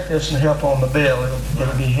just take this and help on the bill.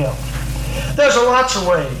 It'll be help. There's lots of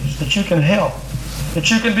ways that you can help, that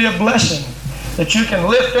you can be a blessing, that you can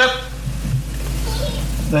lift up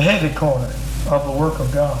the heavy corner of the work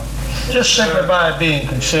of God. Just simply by being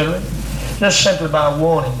considerate, just simply by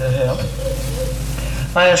wanting to help.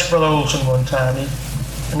 I asked Brother Olson one time,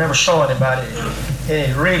 I never saw anybody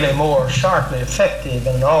any really more sharply effective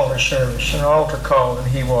in an altar service, an altar call than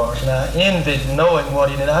he was. And I envied knowing what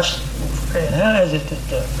he did. I said, Fred, how is it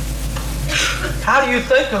that, how do you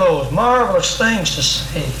think of those marvelous things to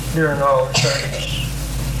say during an altar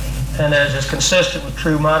service? And as is consistent with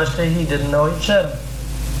true modesty, he didn't know he'd said them.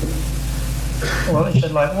 Well, he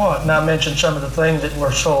said, like what? And I mentioned some of the things that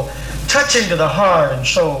were so touching to the heart and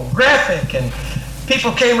so graphic, and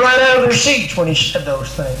people came right out of their seats when he said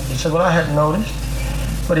those things. He said, well, I hadn't noticed.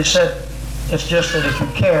 But he said, it's just that if you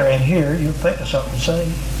care in here, you'll think of something to say.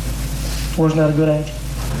 Wasn't that a good answer?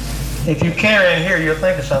 If you care in here, you'll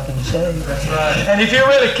think of something to say. That's right. And if you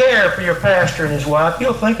really care for your pastor and his wife,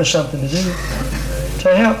 you'll think of something to do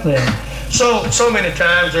to help them. So many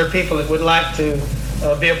times there are people that would like to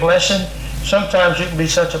be a blessing. Sometimes you can be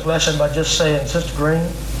such a blessing by just saying, Sister Green,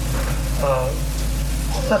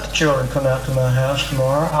 let the children come out to my house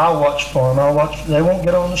tomorrow. I'll watch for them. They won't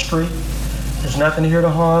get on the street. There's nothing here to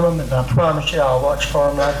harm them, and I promise you I'll watch for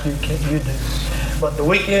them like you do. But the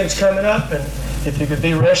weekend's coming up, and if you could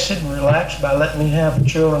be rested and relaxed by letting me have the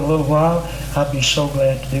children a little while, I'd be so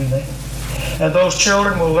glad to do that. And those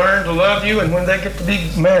children will learn to love you, and when they get to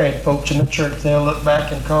be married folks in the church, they'll look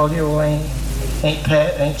back and call you Elaine. Ain't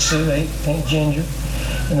Pat, ain't Sue, ain't Ginger.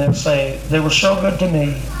 And they'll say, they were so good to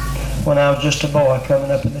me when I was just a boy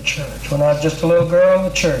coming up in the church. When I was just a little girl in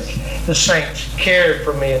the church, the saints cared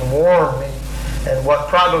for me and warned me, and what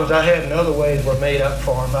problems I had in other ways were made up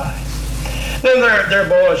for by. Then there are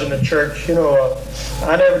boys in the church. You know,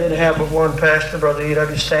 I never did have but one pastor. Brother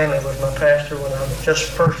E.W. Stanley was my pastor when I just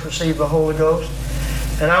first received the Holy Ghost.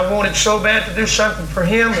 And I wanted so bad to do something for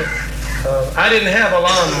him that I didn't have a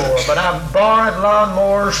lawnmower, but I borrowed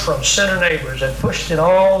lawnmowers from center neighbors and pushed it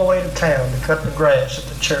all the way to town to cut the grass at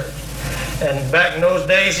the church. And back in those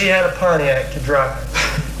days, he had a Pontiac to drive.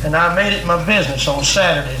 And I made it my business on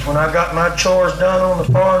Saturdays when I got my chores done on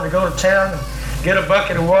the farm to go to town and get a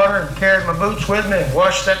bucket of water and carried my boots with me and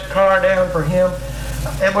washed that car down for him.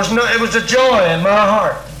 It was a joy in my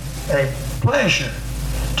heart, a pleasure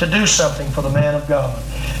to do something for the man of God.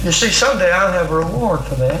 You see, someday I'll have a reward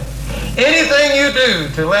for that. Anything you do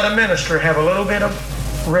to let a minister have a little bit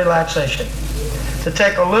of relaxation, to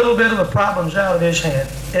take a little bit of the problems out of his hand,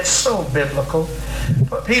 it's so biblical.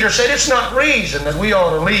 But Peter said it's not reason that we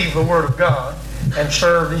ought to leave the Word of God and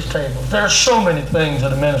serve these tables. There are so many things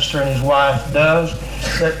that a minister and his wife does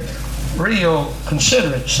that real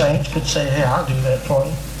considerate saints could say, hey, I'll do that for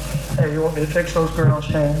you. Hey, you want me to fix those girls'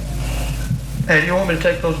 hair? Hey, do you want me to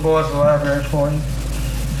take those boys to the library for you?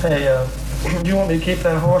 Hey, do you want me to keep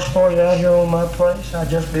that horse for you out here on my place? I'd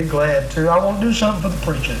just be glad to. I want to do something for the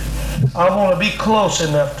preacher. I want to be close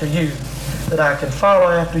enough to you that I can follow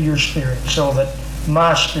after your spirit so that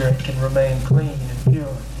my spirit can remain clean and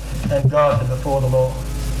pure and godly before the Lord.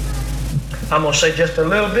 I'm going to say just a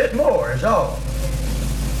little bit more is all.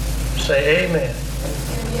 Say amen.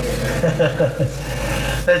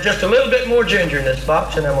 There's just a little bit more ginger in this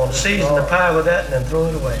box, and I'm going to season the pie with that and then throw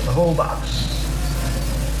it away, the whole box.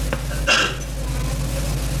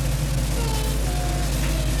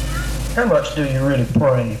 How much do you really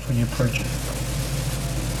pray for your preacher?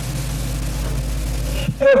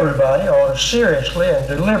 Everybody ought to seriously and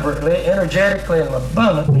deliberately, energetically and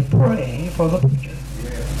abundantly pray for the preacher.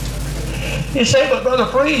 You say, but Brother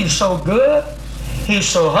Free, he's so good. He's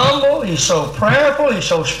so humble. He's so prayerful. He's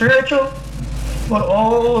so spiritual. But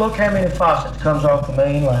oh, look how many faucets comes off the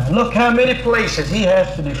main line. Look how many places he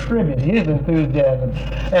has to distribute his enthusiasm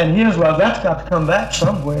and his love. That's got to come back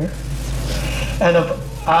somewhere. And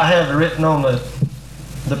if I have it written on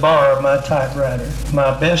the bar of my typewriter,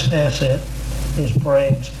 my best asset is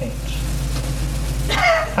praying saints.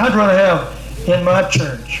 I'd rather have in my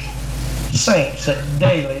church saints that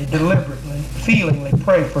daily, deliberately, feelingly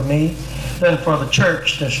pray for me than for the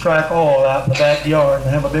church to strike oil out in the backyard and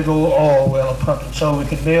have a big old oil well pumping so we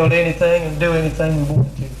could build anything and do anything we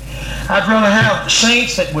wanted to. I'd rather have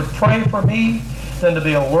saints that would pray for me than to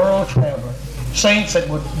be a world traveler. Saints that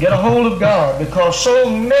would get a hold of God, because so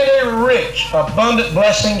many rich, abundant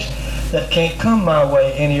blessings that can't come my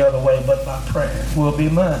way any other way but by prayer will be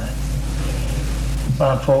mine.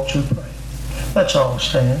 by folks who pray. Let's all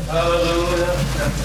stand. Hallelujah.